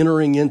 And I'm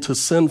entering into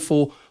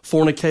sinful,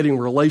 fornicating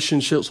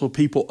relationships with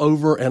people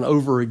over and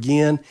over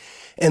again.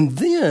 And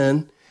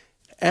then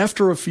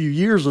after a few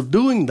years of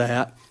doing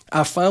that,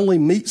 I finally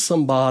meet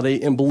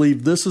somebody and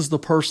believe this is the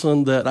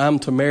person that I'm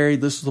to marry.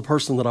 This is the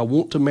person that I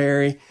want to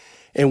marry.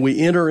 And we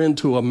enter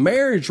into a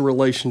marriage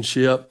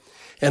relationship.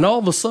 And all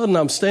of a sudden,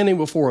 I'm standing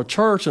before a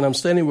church, and I'm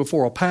standing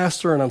before a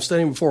pastor, and I'm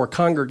standing before a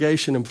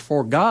congregation and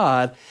before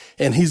God,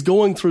 and he's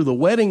going through the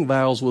wedding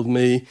vows with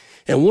me.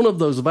 And one of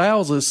those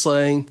vows is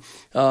saying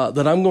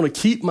that I'm going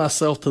to keep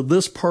myself to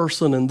this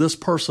person and this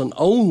person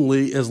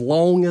only as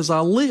long as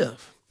I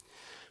live.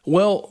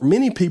 Well,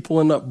 many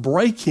people end up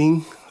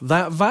breaking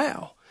that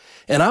vow.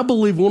 And I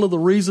believe one of the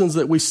reasons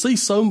that we see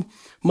so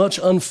much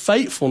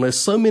unfaithfulness,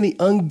 so many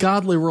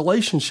ungodly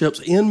relationships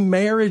in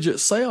marriage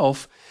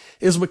itself,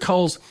 is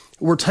because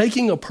we're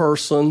taking a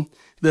person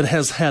that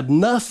has had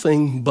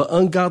nothing but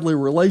ungodly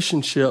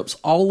relationships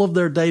all of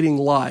their dating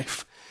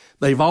life.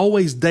 They've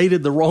always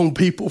dated the wrong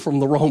people from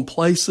the wrong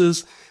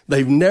places.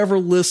 They've never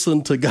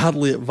listened to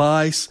godly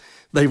advice.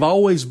 They've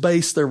always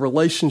based their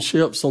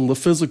relationships on the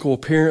physical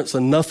appearance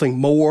and nothing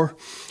more.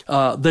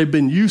 They've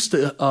been used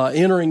to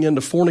entering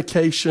into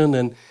fornication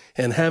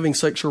and having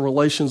sexual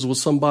relations with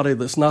somebody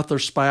that's not their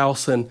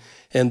spouse and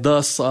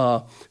thus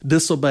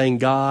disobeying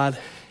God.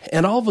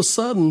 And all of a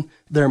sudden,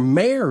 they're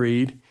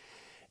married,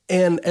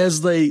 and as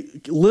they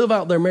live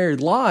out their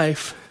married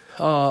life,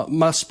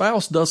 my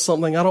spouse does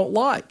something I don't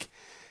like,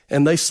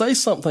 and they say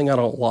something I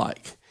don't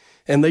like,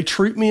 and they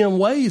treat me in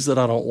ways that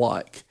I don't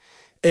like.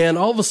 And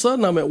all of a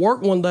sudden, I'm at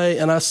work one day,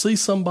 and I see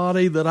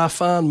somebody that I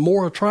find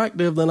more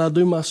attractive than I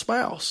do my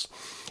spouse.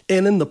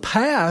 And in the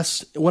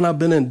past, when I've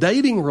been in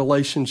dating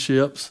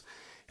relationships,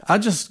 I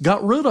just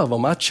got rid of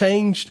them. I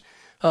changed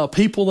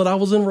people that I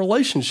was in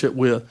relationship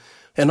with.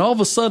 And all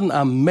of a sudden,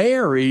 I'm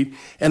married,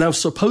 and I'm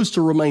supposed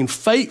to remain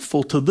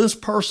faithful to this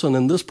person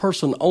and this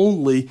person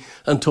only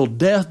until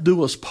death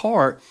do us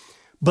part.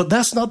 But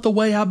that's not the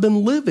way I've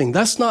been living.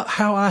 That's not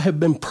how I have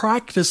been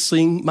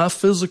practicing my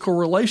physical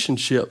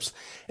relationships.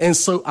 And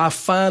so I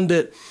find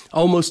it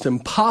almost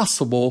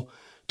impossible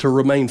to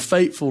remain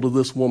faithful to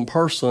this one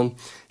person,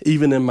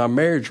 even in my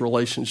marriage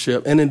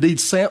relationship. And indeed,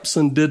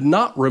 Samson did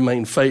not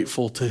remain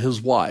faithful to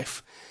his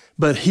wife.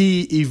 But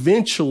he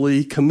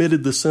eventually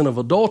committed the sin of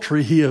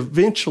adultery. He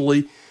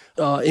eventually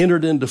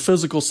entered into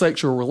physical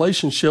sexual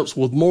relationships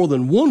with more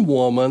than one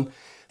woman.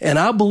 And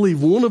I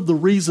believe one of the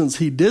reasons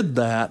he did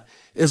that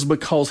is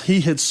because he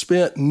had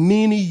spent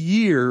many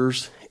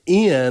years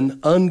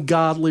in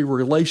ungodly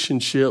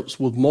relationships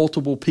with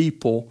multiple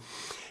people.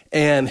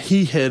 And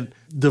he had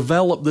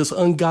developed this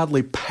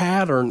ungodly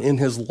pattern in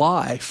his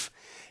life.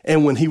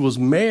 And when he was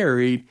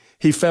married,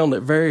 he found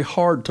it very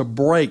hard to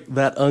break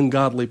that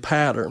ungodly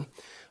pattern.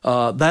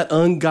 That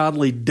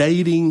ungodly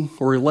dating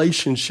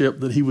relationship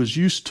that he was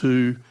used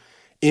to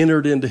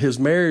entered into his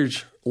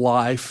marriage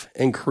life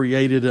and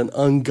created an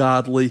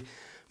ungodly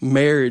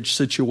marriage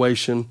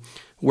situation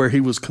where he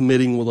was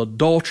committing with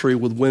adultery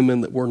with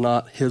women that were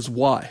not his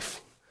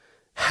wife.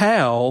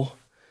 How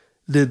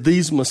did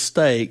these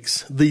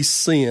mistakes, these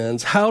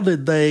sins, how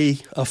did they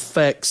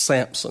affect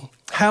Samson?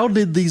 How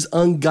did these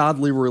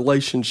ungodly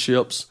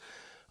relationships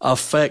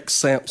affect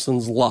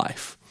Samson's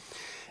life?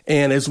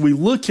 And as we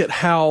look at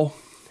how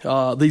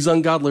these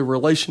ungodly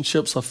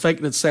relationships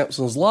affected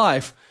Samson's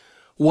life,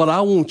 what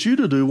I want you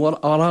to do,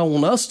 what I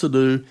want us to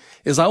do,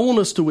 is I want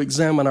us to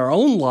examine our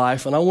own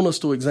life, and I want us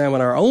to examine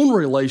our own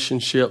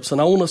relationships, and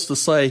I want us to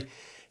say,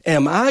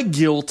 am I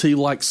guilty,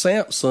 like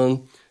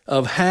Samson,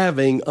 of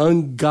having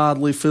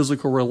ungodly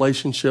physical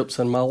relationships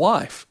in my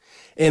life?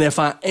 And if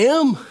I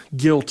am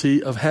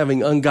guilty of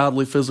having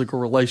ungodly physical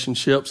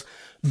relationships,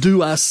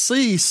 do I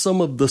see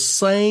some of the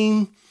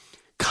same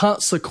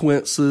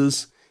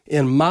consequences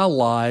in my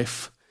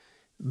life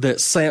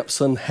that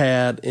Samson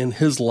had in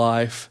his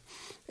life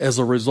as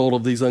a result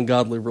of these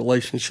ungodly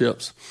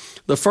relationships?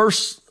 The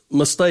first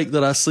mistake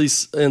that I see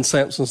in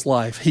Samson's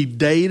life, he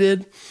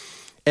dated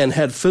and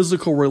had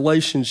physical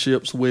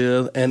relationships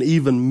with and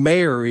even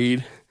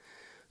married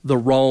the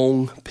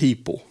wrong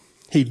people.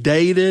 He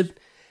dated,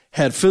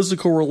 had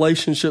physical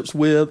relationships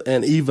with,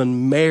 and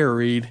even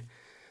married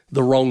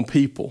the wrong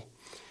people.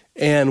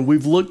 And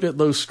we've looked at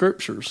those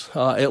scriptures,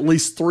 at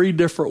least 3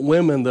 different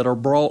women that are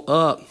brought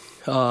up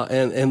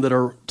and that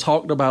are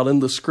talked about in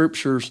the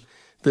scriptures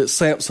that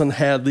Samson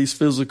had these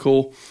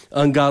physical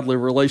ungodly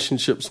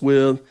relationships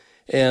with,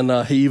 and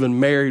he even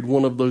married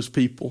one of those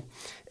people.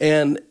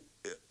 And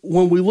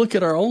when we look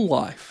at our own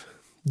life,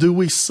 do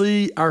we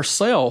see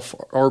ourselves,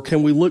 or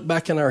can we look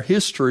back in our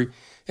history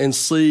and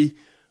see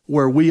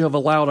where we have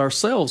allowed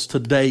ourselves to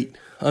date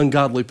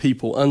ungodly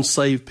people,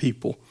 unsaved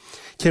people?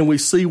 Can we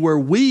see where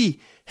we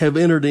have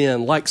entered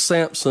in, like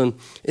Samson,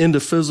 into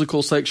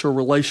physical sexual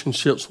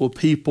relationships with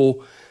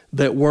people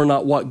that were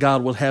not what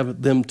God would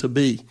have them to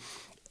be?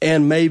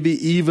 And maybe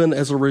even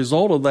as a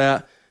result of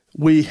that,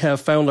 we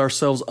have found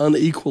ourselves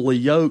unequally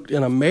yoked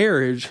in a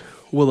marriage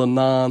with a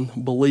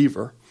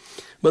non-believer.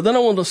 But then I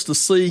want us to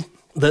see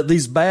that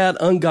these bad,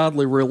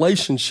 ungodly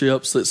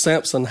relationships that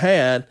Samson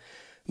had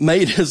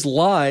made his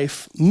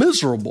life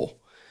miserable.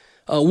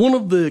 One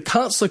of the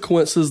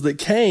consequences that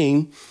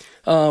came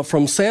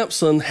from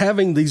Samson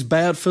having these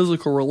bad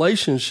physical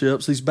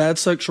relationships, these bad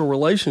sexual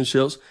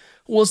relationships,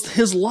 was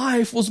his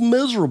life was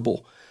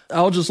miserable.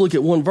 I'll just look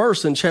at one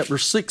verse in chapter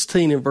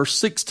 16 and verse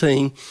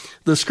 16.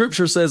 The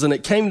scripture says, "And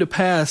it came to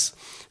pass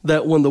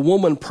that when the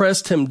woman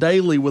pressed him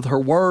daily with her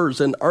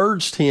words and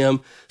urged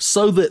him,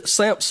 so that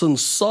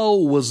Samson's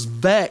soul was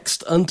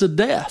vexed unto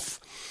death.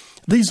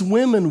 These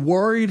women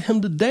worried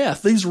him to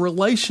death. These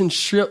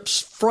relationships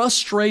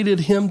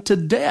frustrated him to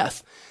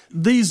death.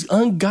 These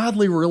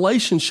ungodly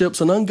relationships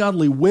and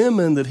ungodly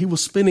women that he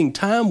was spending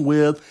time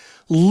with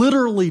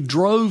literally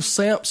drove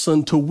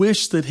Samson to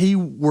wish that he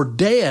were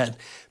dead.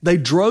 They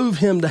drove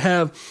him to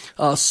have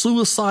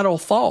suicidal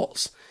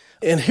thoughts.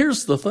 And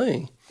here's the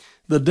thing.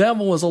 The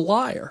devil is a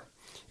liar,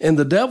 and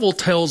the devil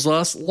tells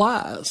us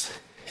lies.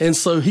 And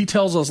so he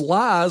tells us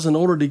lies in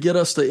order to get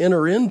us to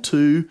enter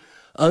into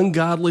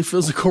ungodly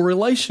physical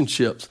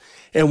relationships.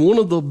 And one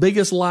of the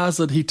biggest lies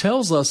that he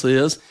tells us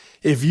is,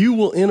 if you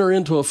will enter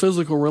into a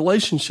physical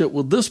relationship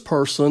with this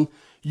person,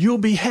 you'll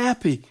be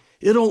happy.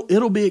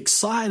 It'll be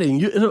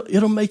exciting.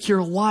 It'll make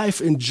your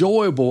life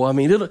enjoyable. I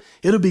mean,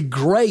 it'll be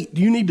great.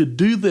 You need to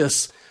do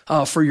this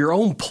for your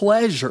own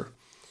pleasure.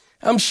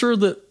 I'm sure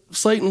that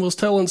Satan was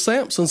telling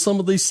Samson some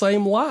of these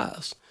same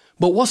lies.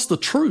 But what's the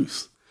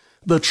truth?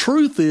 The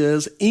truth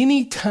is,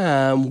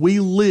 anytime we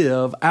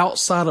live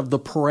outside of the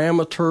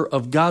parameter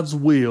of God's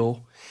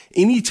will,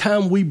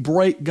 anytime we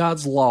break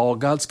God's law,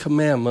 God's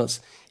commandments,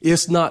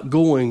 it's not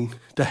going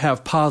to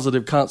have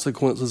positive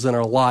consequences in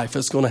our life.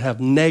 It's going to have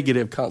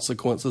negative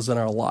consequences in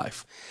our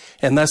life.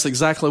 And that's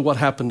exactly what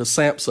happened to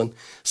Samson.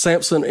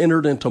 Samson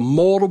entered into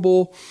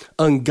multiple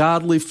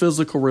ungodly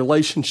physical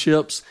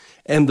relationships,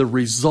 and the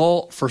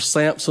result for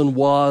Samson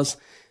was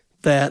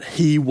that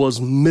he was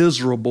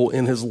miserable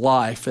in his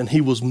life, and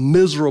he was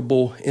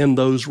miserable in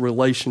those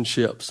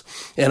relationships.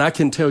 And I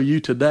can tell you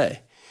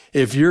today,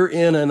 if you're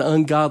in an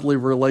ungodly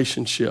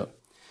relationship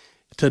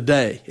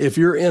today, if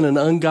you're in an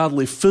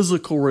ungodly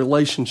physical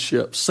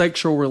relationship,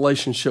 sexual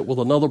relationship with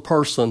another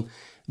person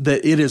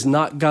that it is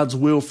not God's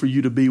will for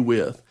you to be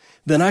with,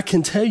 then I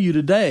can tell you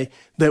today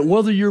that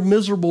whether you're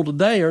miserable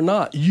today or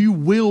not, you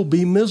will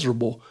be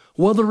miserable.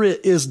 Whether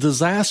it is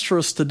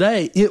disastrous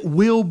today, it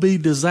will be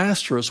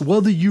disastrous.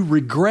 Whether you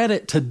regret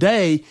it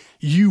today,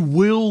 you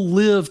will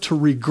live to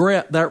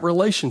regret that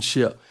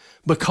relationship,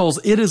 because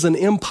it is an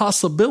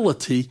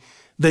impossibility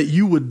that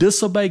you would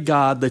disobey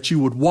God, that you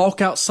would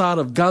walk outside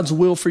of God's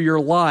will for your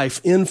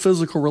life in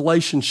physical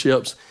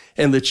relationships,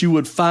 and that you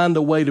would find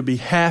a way to be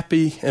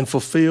happy and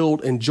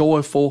fulfilled and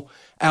joyful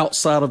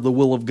outside of the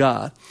will of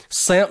God.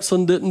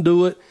 Samson didn't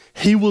do it.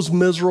 He was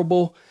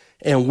miserable,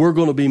 and we're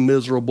going to be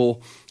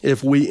miserable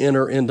if we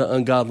enter into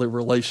ungodly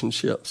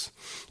relationships.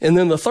 And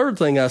then the third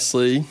thing I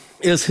see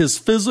is his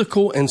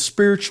physical and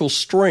spiritual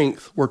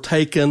strength were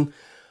taken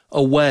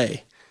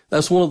away.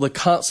 That's one of the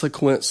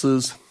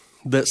consequences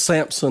that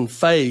Samson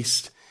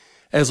faced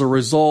as a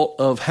result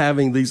of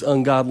having these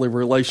ungodly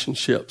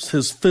relationships.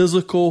 His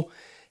physical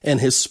and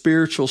his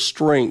spiritual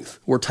strength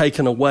were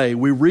taken away.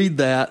 We read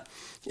that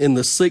in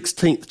the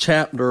 16th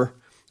chapter,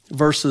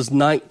 verses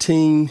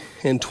 19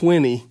 and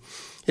 20.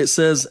 It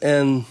says,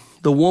 "And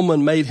the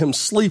woman made him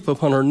sleep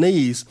upon her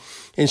knees,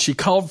 and she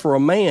called for a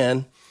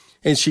man,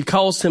 and she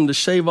caused him to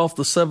shave off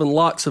the 7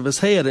 locks of his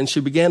head, and she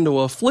began to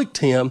afflict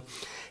him,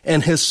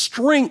 and his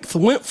strength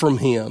went from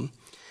him.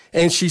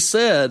 And she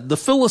said, 'The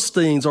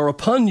Philistines are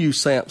upon you,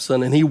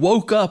 Samson.' And he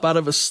woke up out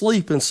of his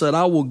sleep and said,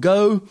 'I will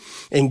go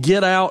and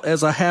get out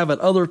as I have at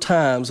other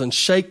times and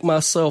shake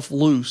myself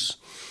loose.'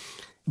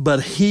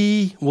 But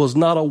he was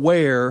not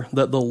aware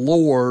that the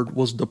Lord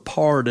was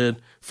departed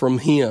from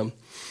him."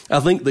 I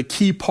think the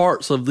key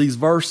parts of these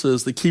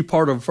verses, the key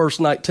part of verse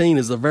 19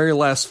 is the very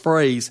last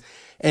phrase,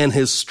 "and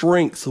his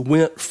strength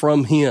went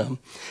from him."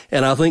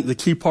 And I think the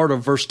key part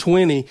of verse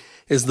 20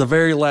 is the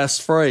very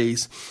last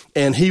phrase,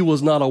 "and he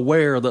was not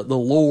aware that the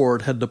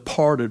Lord had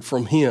departed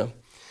from him."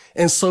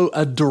 And so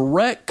a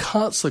direct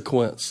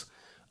consequence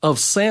of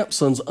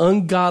Samson's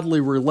ungodly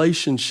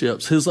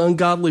relationships, his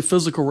ungodly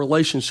physical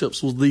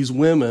relationships with these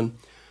women,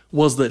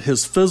 was that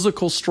his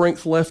physical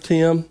strength left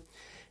him,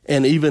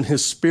 and even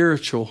his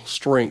spiritual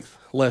strength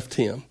left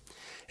him.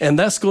 And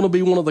that's going to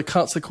be one of the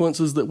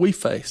consequences that we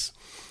face.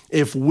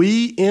 If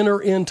we enter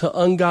into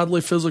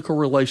ungodly physical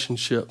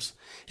relationships,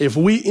 if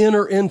we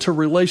enter into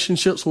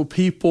relationships with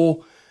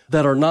people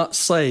that are not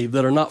saved,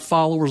 that are not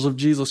followers of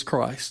Jesus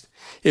Christ,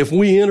 if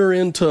we enter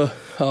into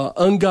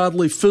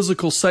ungodly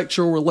physical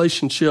sexual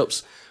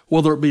relationships,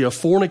 whether it be a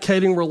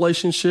fornicating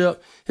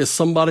relationship, it's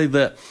somebody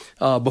that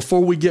before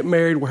we get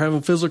married, we're having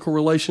a physical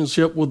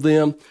relationship with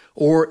them,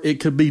 or it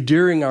could be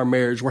during our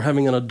marriage, we're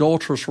having an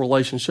adulterous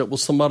relationship with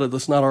somebody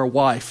that's not our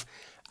wife.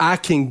 I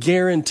can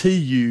guarantee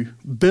you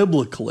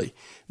biblically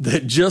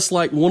that just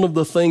like one of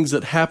the things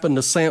that happened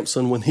to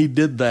Samson when he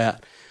did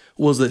that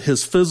was that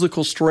his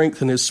physical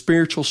strength and his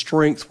spiritual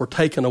strength were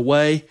taken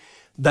away,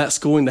 that's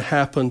going to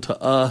happen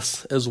to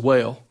us as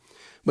well.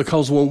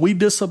 Because when we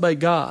disobey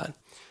God,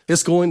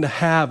 it's going to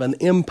have an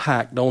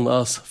impact on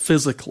us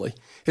physically.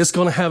 It's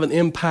going to have an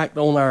impact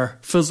on our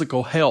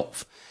physical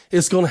health.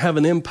 It's going to have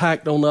an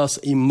impact on us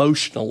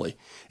emotionally.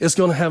 It's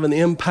going to have an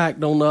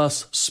impact on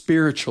us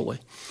spiritually.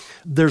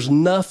 There's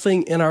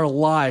nothing in our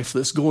life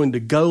that's going to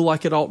go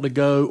like it ought to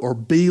go, or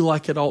be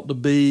like it ought to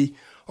be,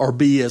 or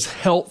be as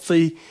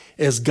healthy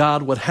as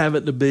God would have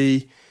it to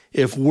be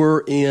if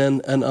we're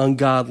in an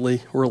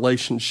ungodly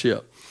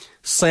relationship.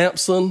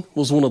 Samson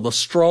was one of the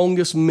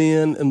strongest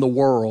men in the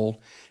world,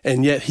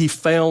 and yet he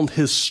found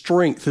his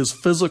strength, his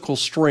physical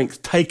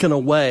strength, taken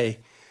away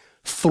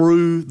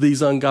through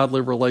these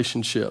ungodly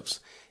relationships.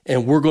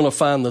 And we're going to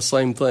find the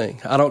same thing.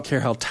 I don't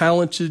care how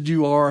talented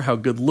you are, how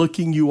good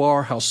looking you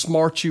are, how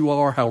smart you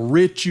are, how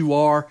rich you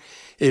are.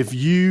 If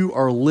you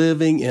are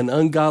living in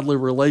ungodly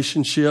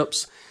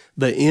relationships,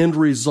 the end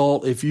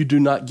result, if you do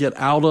not get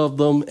out of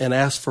them and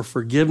ask for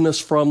forgiveness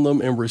from them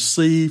and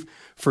receive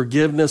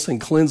forgiveness and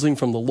cleansing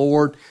from the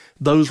Lord,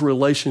 those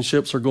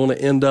relationships are going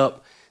to end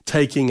up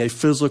taking a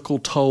physical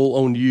toll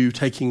on you,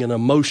 taking an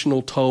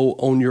emotional toll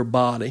on your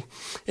body.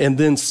 And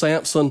then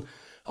Samson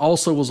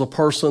also was a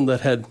person that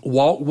had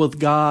walked with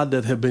God,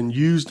 that had been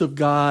used of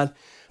God,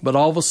 but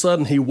all of a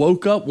sudden he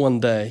woke up one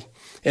day,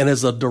 and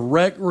as a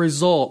direct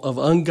result of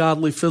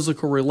ungodly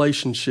physical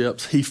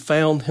relationships, he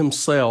found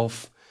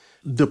himself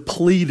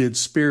depleted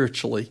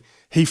spiritually.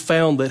 He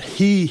found that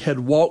he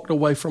had walked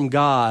away from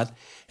God,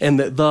 and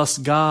that thus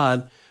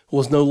God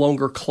was no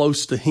longer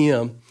close to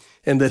him,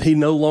 and that he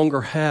no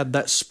longer had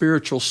that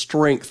spiritual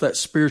strength, that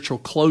spiritual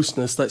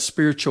closeness, that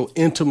spiritual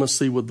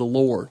intimacy with the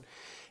Lord.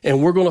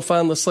 And we're going to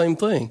find the same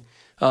thing.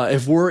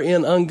 If we're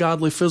in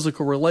ungodly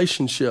physical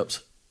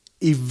relationships,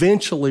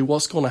 eventually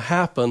what's going to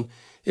happen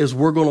is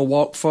we're going to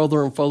walk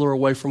further and further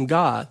away from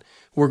God.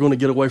 We're going to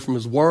get away from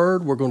His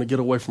Word. We're going to get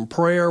away from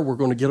prayer. We're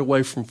going to get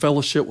away from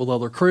fellowship with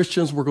other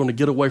Christians. We're going to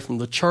get away from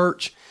the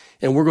church.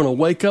 And we're going to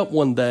wake up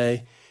one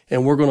day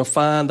and we're going to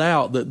find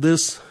out that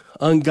this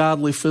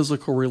ungodly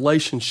physical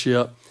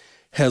relationship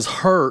has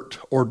hurt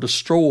or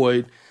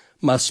destroyed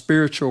my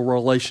spiritual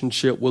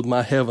relationship with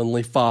my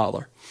Heavenly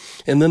Father.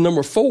 And then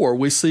number 4,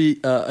 we see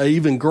an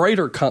even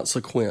greater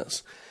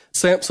consequence.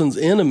 Samson's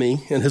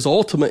enemy and his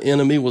ultimate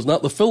enemy was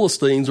not the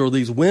Philistines or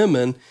these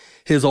women.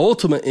 His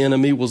ultimate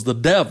enemy was the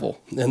devil,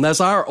 and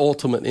that's our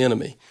ultimate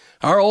enemy.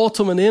 Our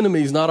ultimate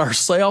enemy is not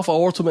ourselves. Our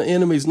ultimate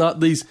enemy is not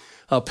these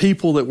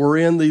people that we're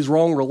in these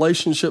wrong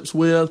relationships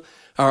with.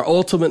 Our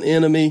ultimate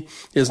enemy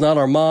is not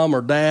our mom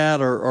or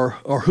dad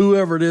or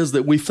whoever it is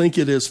that we think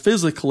it is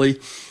physically.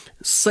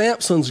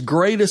 Samson's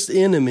greatest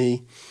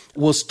enemy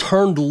was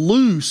turned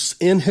loose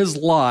in his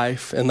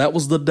life, and that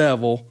was the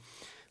devil,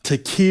 to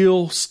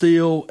kill,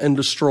 steal, and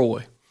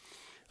destroy.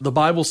 The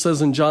Bible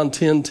says in John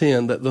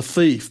 10:10 that the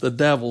thief, the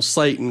devil,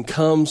 Satan,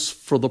 comes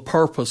for the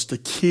purpose to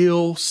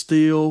kill,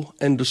 steal,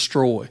 and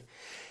destroy.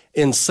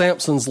 In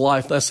Samson's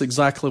life, that's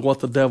exactly what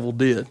the devil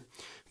did.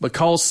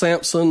 Because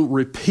Samson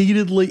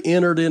repeatedly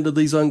entered into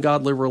these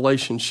ungodly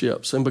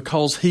relationships, and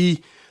because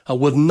he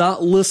would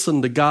not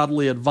listen to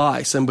godly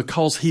advice, and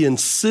because he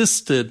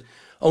insisted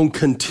on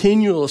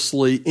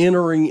continuously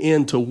entering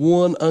into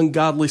one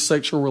ungodly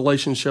sexual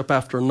relationship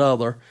after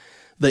another,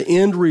 the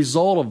end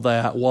result of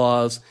that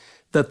was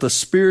that the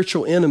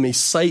spiritual enemy,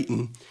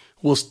 Satan,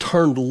 was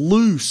turned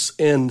loose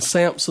in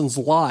Samson's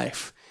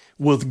life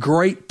with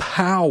great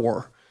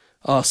power.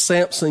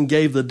 Samson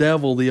gave the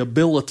devil the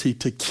ability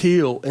to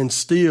kill and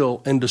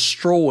steal and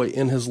destroy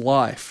in his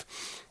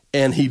life.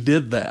 And he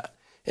did that.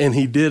 And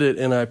he did it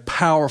in a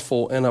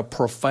powerful and a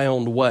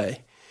profound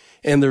way.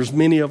 And there's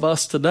many of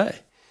us today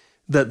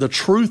that the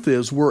truth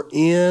is we're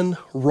in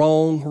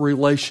wrong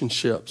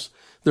relationships.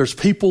 There's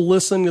people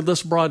listening to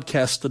this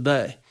broadcast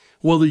today,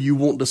 whether you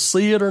want to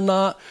see it or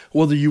not,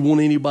 whether you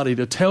want anybody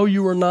to tell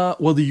you or not,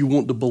 whether you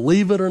want to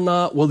believe it or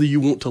not, whether you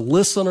want to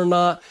listen or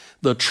not.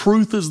 The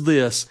truth is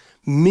this: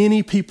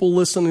 many people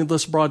listening to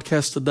this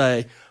broadcast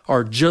today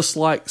are just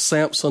like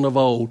Samson of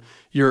old.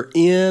 You're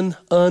in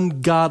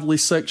ungodly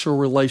sexual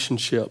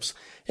relationships,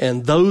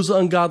 and those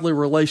ungodly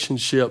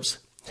relationships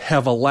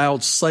have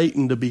allowed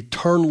Satan to be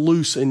turned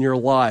loose in your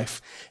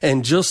life.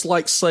 And just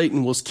like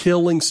Satan was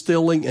killing,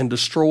 stealing, and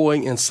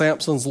destroying in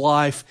Samson's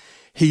life,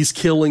 he's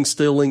killing,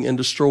 stealing, and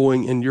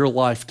destroying in your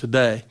life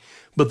today.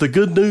 But the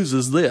good news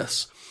is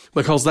this,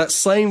 because that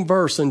same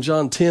verse in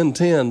John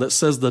 10:10 that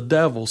says the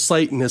devil,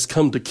 Satan, has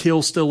come to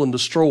kill, steal, and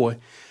destroy,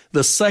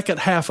 the second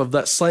half of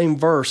that same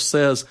verse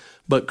says,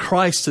 but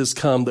Christ has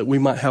come that we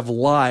might have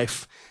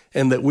life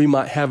and that we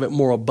might have it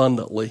more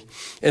abundantly.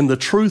 And the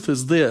truth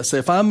is this: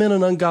 if I'm in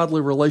an ungodly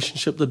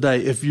relationship today,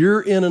 if you're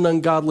in an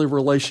ungodly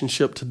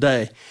relationship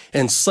today,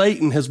 and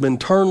Satan has been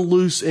turned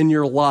loose in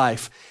your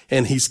life,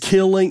 and he's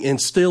killing and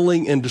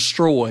stealing and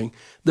destroying,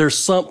 there's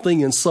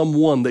something and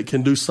someone that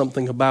can do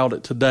something about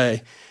it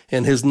today.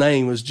 And his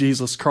name is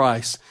Jesus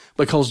Christ.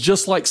 Because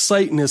just like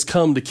Satan has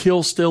come to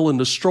kill, steal, and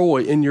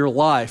destroy in your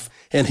life,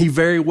 and he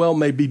very well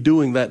may be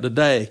doing that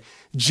today,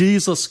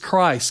 Jesus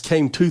Christ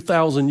came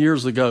 2,000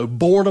 years ago,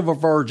 born of a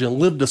virgin,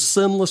 lived a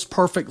sinless,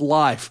 perfect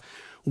life,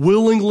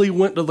 willingly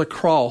went to the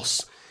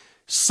cross,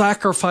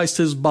 sacrificed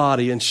his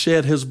body and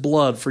shed his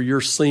blood for your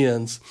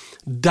sins,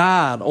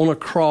 died on a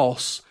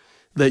cross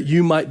that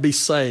you might be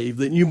saved,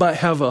 that you might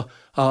have an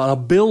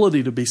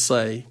ability to be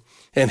saved.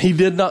 And he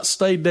did not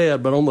stay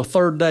dead, but on the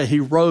third day, he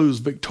rose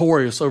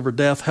victorious over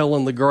death, hell,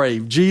 and the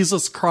grave.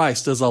 Jesus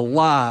Christ is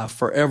alive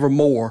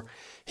forevermore.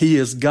 He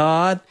is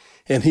God,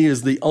 And he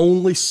is the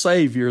only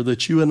Savior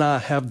that you and I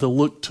have to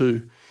look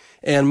to.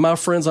 And my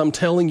friends, I'm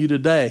telling you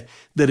today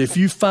that if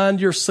you find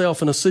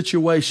yourself in a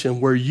situation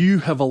where you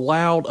have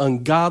allowed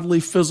ungodly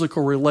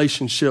physical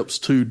relationships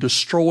to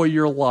destroy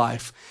your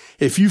life,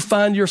 if you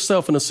find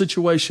yourself in a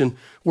situation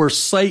where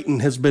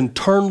Satan has been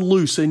turned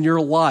loose in your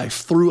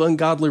life through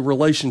ungodly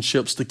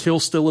relationships to kill,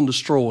 steal, and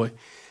destroy,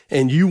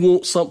 and you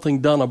want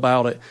something done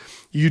about it,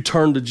 you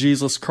turn to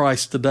Jesus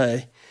Christ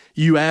today.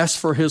 You ask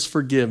for his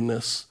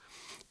forgiveness,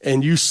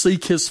 and you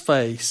seek his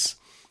face,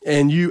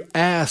 and you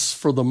ask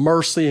for the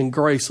mercy and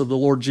grace of the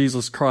Lord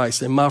Jesus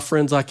Christ. And my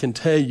friends, I can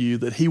tell you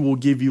that he will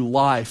give you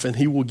life, and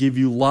he will give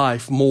you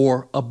life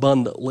more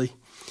abundantly.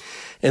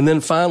 And then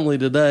finally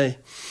today,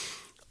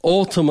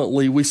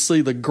 ultimately, we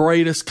see the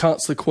greatest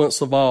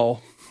consequence of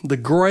all. The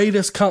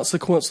greatest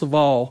consequence of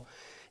all,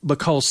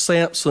 because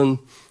Samson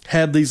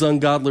had these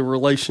ungodly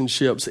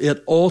relationships,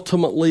 it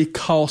ultimately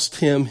cost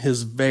him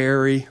his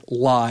very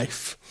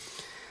life.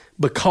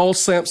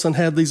 Because Samson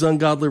had these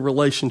ungodly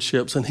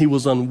relationships and he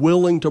was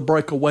unwilling to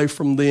break away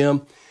from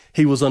them,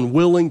 he was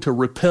unwilling to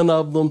repent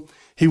of them,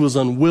 he was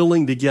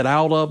unwilling to get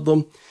out of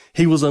them,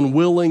 he was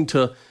unwilling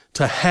to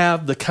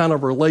have the kind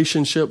of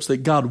relationships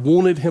that God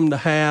wanted him to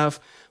have,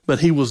 but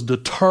he was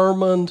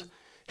determined,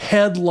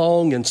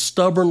 headlong and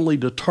stubbornly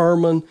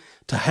determined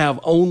to have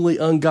only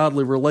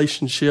ungodly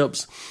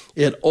relationships.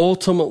 It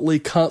ultimately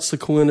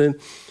consequented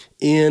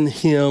in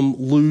him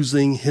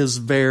losing his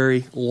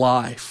very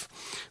life.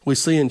 We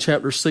see in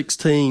chapter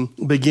 16,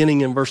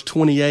 beginning in verse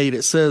 28,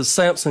 it says,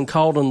 Samson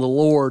called on the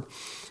Lord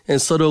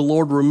and said, O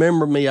Lord,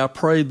 remember me, I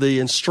pray thee,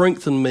 and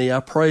strengthen me,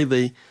 I pray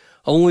thee.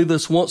 Only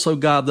this once, O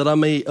God, that I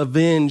may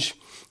avenge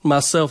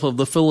myself of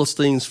the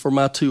Philistines for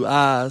my 2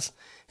 eyes.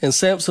 And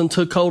Samson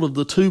took hold of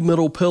the 2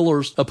 middle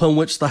pillars upon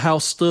which the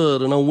house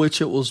stood and on which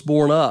it was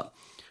borne up,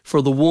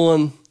 for the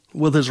one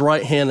with his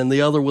right hand and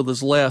the other with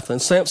his left.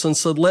 And Samson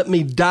said, let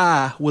me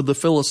die with the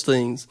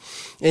Philistines.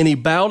 And he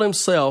bowed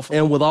himself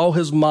and with all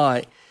his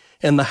might,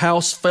 and the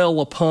house fell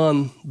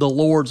upon the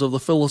lords of the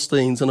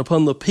Philistines and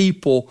upon the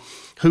people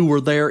who were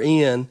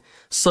therein,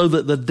 so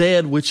that the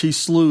dead which he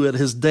slew at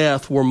his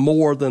death were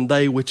more than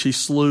they which he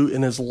slew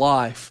in his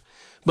life.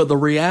 But the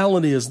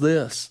reality is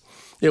this.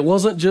 It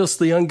wasn't just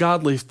the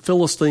ungodly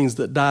Philistines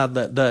that died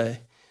that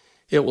day.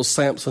 It was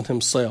Samson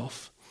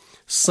himself.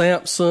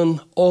 Samson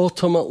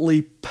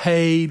ultimately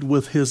paid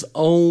with his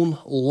own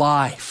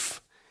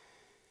life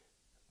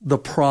the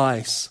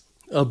price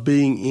of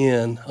being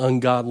in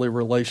ungodly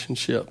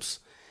relationships.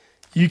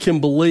 You can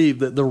believe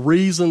that the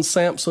reason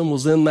Samson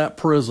was in that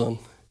prison,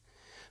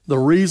 the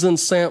reason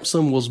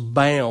Samson was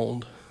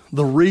bound,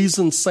 the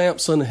reason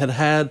Samson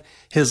had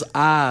his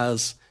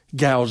eyes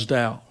gouged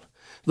out,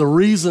 the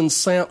reason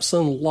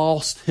Samson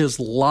lost his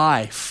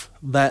life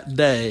that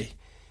day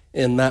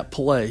in that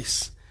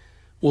place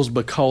was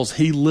because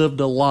he lived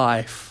a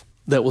life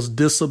that was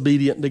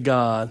disobedient to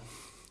God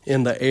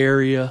in the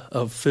area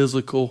of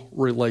physical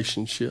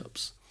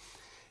relationships.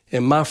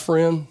 And my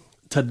friend,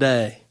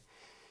 today,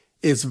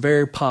 it's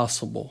very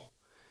possible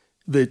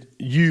that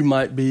you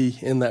might be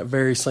in that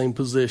very same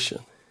position.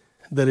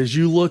 That as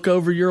you look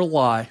over your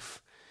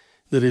life,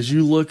 that as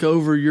you look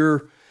over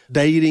your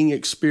dating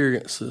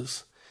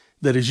experiences,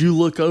 that as you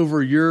look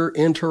over your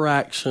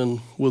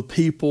interaction with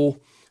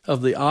people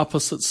of the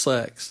opposite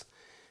sex,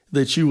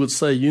 that you would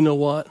say, you know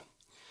what?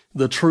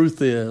 The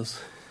truth is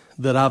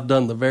that I've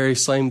done the very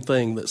same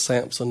thing that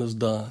Samson has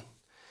done.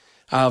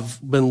 I've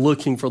been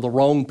looking for the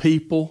wrong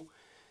people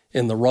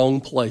in the wrong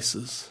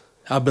places.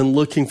 I've been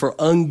looking for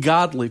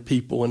ungodly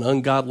people in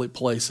ungodly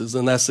places,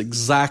 and that's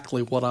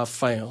exactly what I've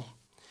found.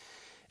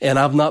 And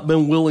I've not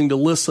been willing to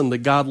listen to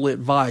godly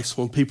advice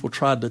when people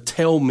tried to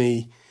tell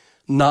me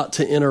not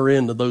to enter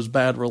into those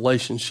bad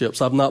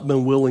relationships. I've not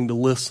been willing to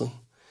listen.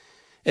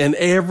 And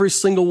every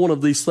single one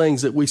of these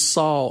things that we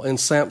saw in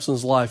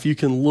Samson's life, you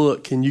can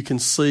look and you can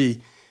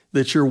see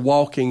that you're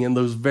walking in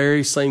those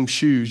very same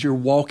shoes. You're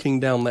walking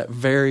down that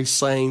very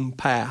same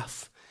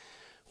path.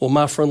 Well,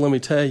 my friend, let me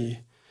tell you,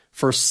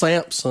 for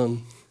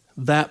Samson,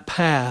 that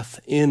path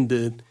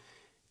ended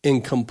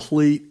in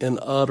complete and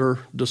utter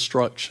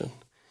destruction.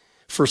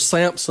 For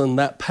Samson,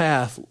 that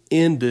path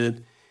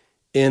ended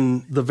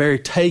in the very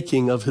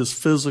taking of his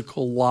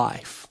physical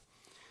life.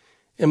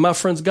 And my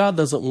friends, God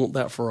doesn't want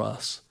that for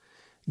us.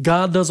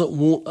 God doesn't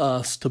want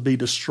us to be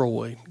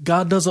destroyed.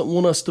 God doesn't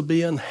want us to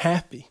be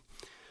unhappy.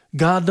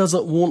 God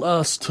doesn't want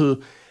us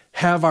to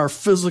have our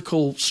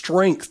physical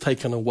strength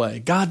taken away.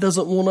 God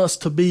doesn't want us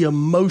to be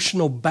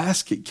emotional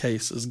basket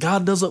cases.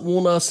 God doesn't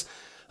want us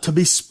to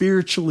be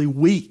spiritually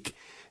weak.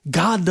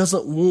 God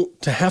doesn't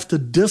want to have to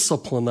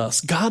discipline us.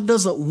 God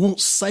doesn't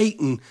want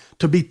Satan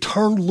to be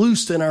turned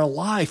loose in our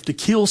life to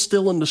kill,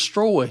 steal, and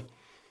destroy.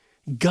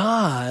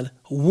 God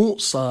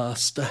wants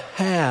us to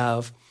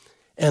have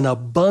an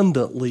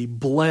abundantly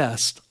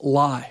blessed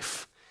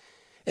life.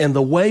 And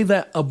the way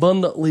that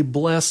abundantly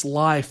blessed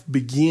life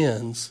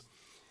begins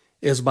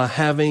is by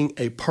having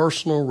a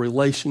personal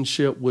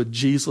relationship with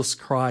Jesus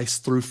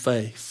Christ through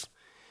faith.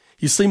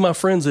 You see, my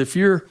friends, if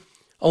you're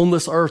on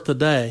this earth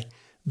today,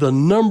 the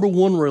number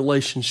one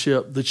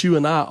relationship that you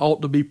and I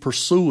ought to be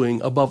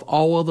pursuing above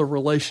all other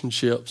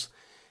relationships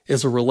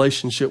is a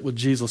relationship with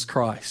Jesus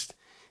Christ.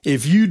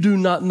 If you do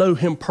not know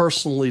Him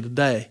personally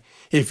today,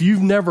 if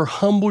you've never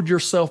humbled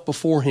yourself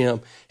before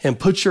Him and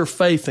put your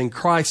faith in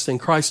Christ and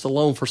Christ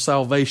alone for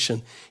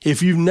salvation,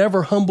 if you've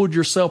never humbled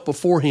yourself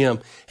before Him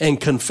and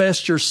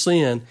confessed your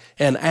sin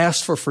and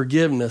asked for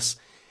forgiveness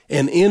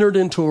and entered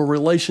into a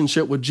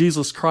relationship with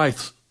Jesus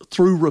Christ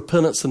through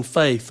repentance and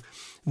faith,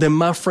 then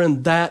my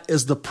friend, that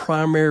is the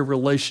primary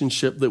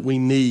relationship that we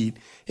need.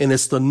 And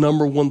it's the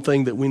number one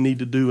thing that we need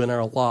to do in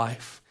our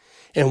life.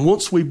 And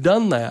once we've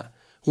done that,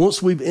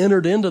 once we've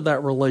entered into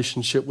that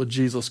relationship with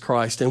Jesus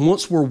Christ, and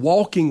once we're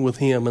walking with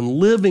Him and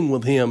living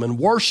with Him and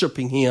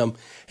worshiping Him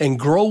and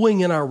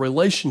growing in our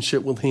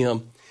relationship with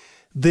Him,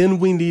 then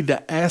we need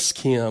to ask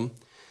Him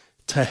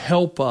to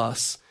help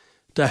us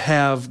to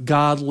have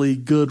godly,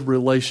 good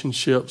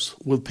relationships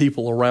with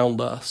people around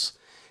us.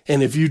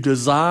 And if you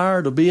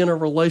desire to be in a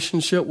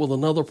relationship with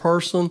another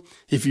person,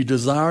 if you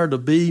desire to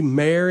be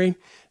married,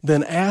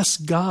 then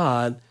ask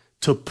God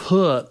to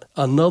put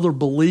another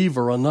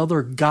believer,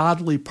 another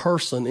godly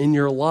person in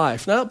your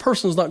life. Now, that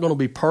person's not going to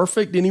be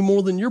perfect any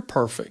more than you're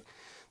perfect.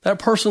 That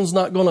person's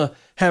not going to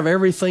have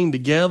everything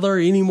together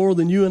any more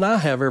than you and I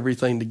have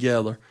everything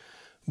together.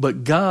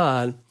 But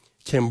God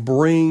can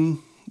bring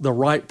the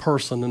right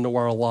person into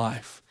our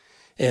life,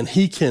 and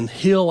He can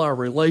heal our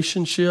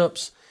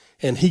relationships,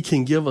 and He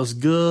can give us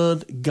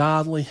good,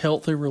 godly,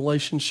 healthy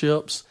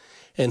relationships,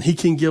 and He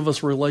can give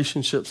us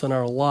relationships in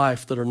our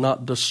life that are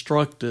not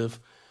destructive,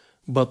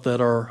 but that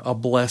are a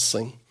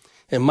blessing.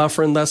 And my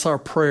friend, that's our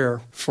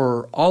prayer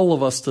for all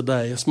of us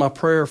today. It's my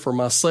prayer for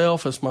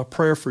myself. It's my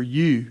prayer for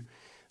you.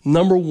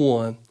 Number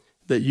one,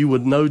 that you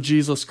would know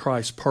Jesus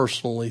Christ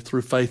personally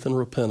through faith and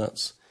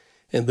repentance.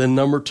 And then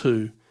number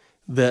two,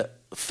 that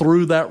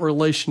through that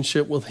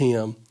relationship with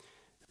Him,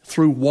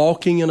 through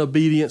walking in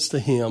obedience to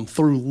Him,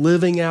 through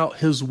living out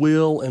His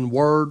will and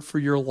word for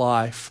your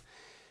life,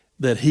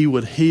 that He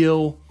would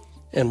heal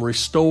and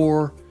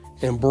restore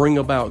and bring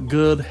about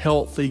good,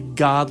 healthy,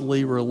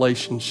 godly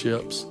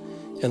relationships,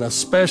 and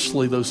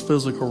especially those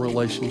physical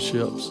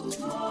relationships,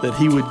 that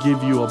He would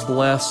give you a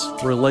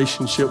blessed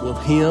relationship with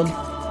Him,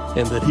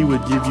 and that He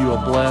would give you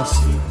a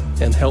blessed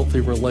and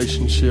healthy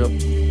relationship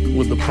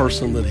with the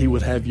person that He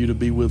would have you to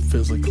be with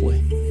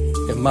physically.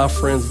 And my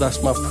friends,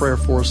 that's my prayer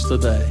for us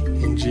today.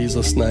 In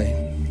Jesus' name,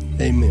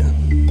 amen.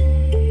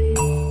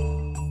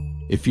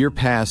 If your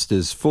past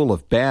is full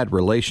of bad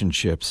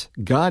relationships,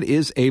 God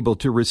is able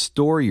to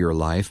restore your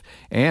life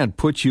and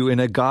put you in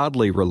a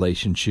godly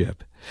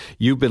relationship.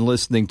 You've been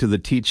listening to the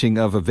teaching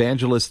of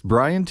evangelist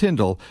Brian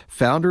Tyndall,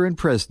 founder and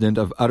president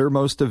of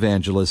Uttermost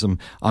Evangelism,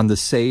 on the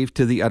Save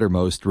to the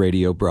Uttermost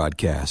radio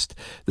broadcast.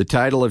 The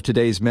title of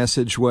today's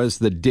message was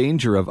The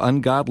Danger of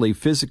Ungodly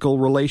Physical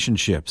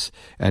Relationships.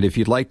 And if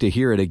you'd like to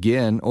hear it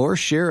again or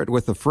share it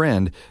with a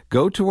friend,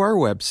 go to our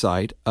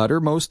website,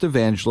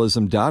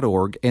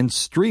 uttermostevangelism.org, and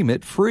stream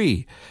it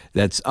free.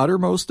 That's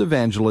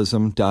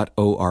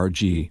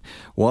uttermostevangelism.org.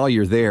 While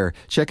you're there,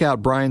 check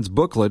out Brian's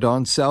booklet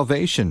on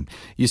salvation.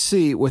 You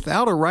see,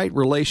 without a right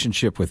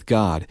relationship with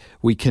God,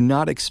 we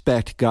cannot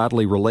expect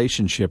godly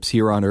relationships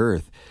here on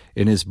earth.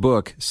 In his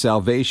book,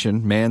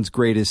 Salvation, Man's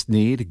Greatest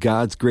Need,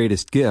 God's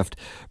Greatest Gift,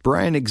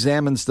 Brian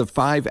examines the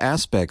 5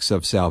 aspects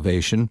of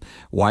salvation,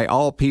 why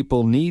all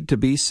people need to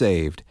be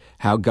saved,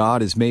 how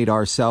God has made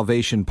our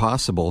salvation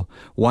possible,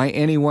 why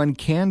anyone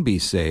can be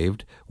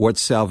saved, what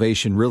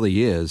salvation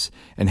really is,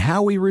 and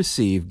how we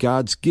receive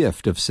God's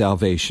gift of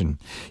salvation.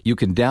 You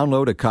can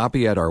download a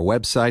copy at our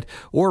website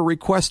or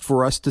request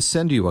for us to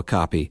send you a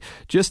copy.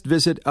 Just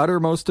visit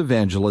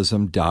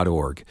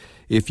uttermostevangelism.org.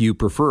 If you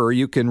prefer,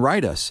 you can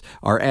write us.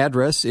 Our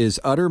address is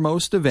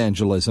Uttermost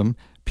Evangelism,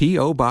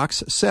 P.O.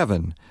 Box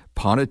 7,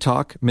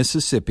 Pontotoc,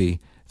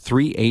 Mississippi,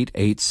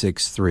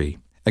 38863.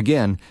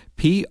 Again,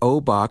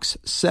 P.O. Box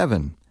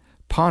 7,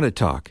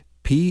 Pontotoc,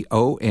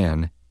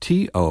 Pontotoc,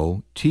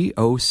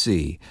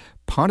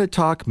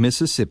 Pontotoc,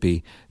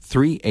 Mississippi,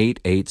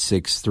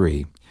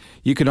 38863.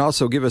 You can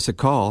also give us a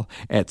call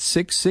at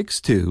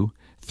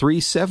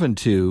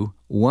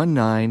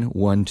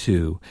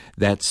 662-372-1912.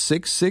 That's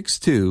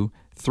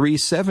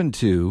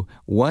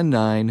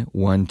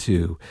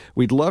 662-372-1912.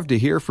 We'd love to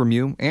hear from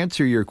you,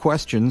 answer your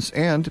questions,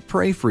 and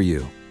pray for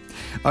you.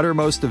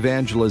 Uttermost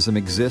Evangelism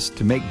exists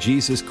to make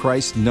Jesus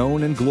Christ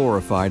known and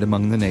glorified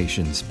among the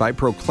nations by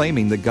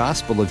proclaiming the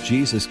gospel of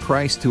Jesus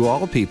Christ to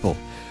all people.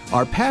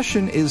 Our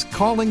passion is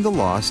calling the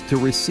lost to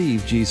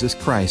receive Jesus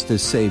Christ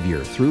as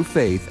Savior through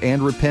faith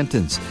and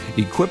repentance,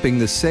 equipping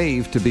the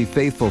saved to be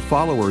faithful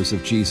followers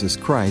of Jesus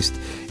Christ,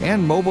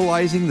 and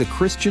mobilizing the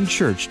Christian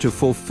church to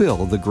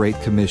fulfill the Great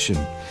Commission.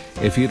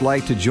 If you'd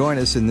like to join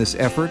us in this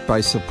effort by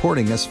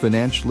supporting us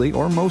financially,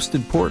 or most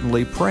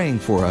importantly, praying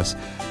for us,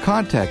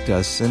 contact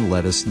us and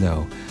let us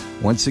know.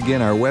 Once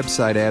again, our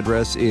website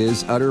address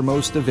is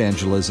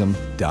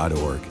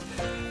uttermostevangelism.org.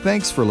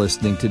 Thanks for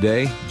listening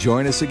today.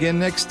 Join us again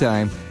next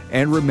time.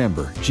 And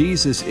remember,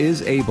 Jesus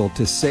is able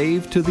to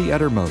save to the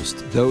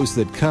uttermost those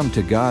that come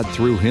to God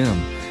through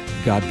Him.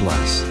 God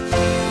bless.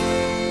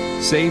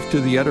 Saved to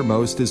the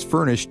Uttermost is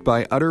furnished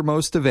by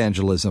Uttermost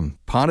Evangelism,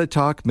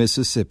 Pontotoc,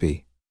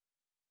 Mississippi.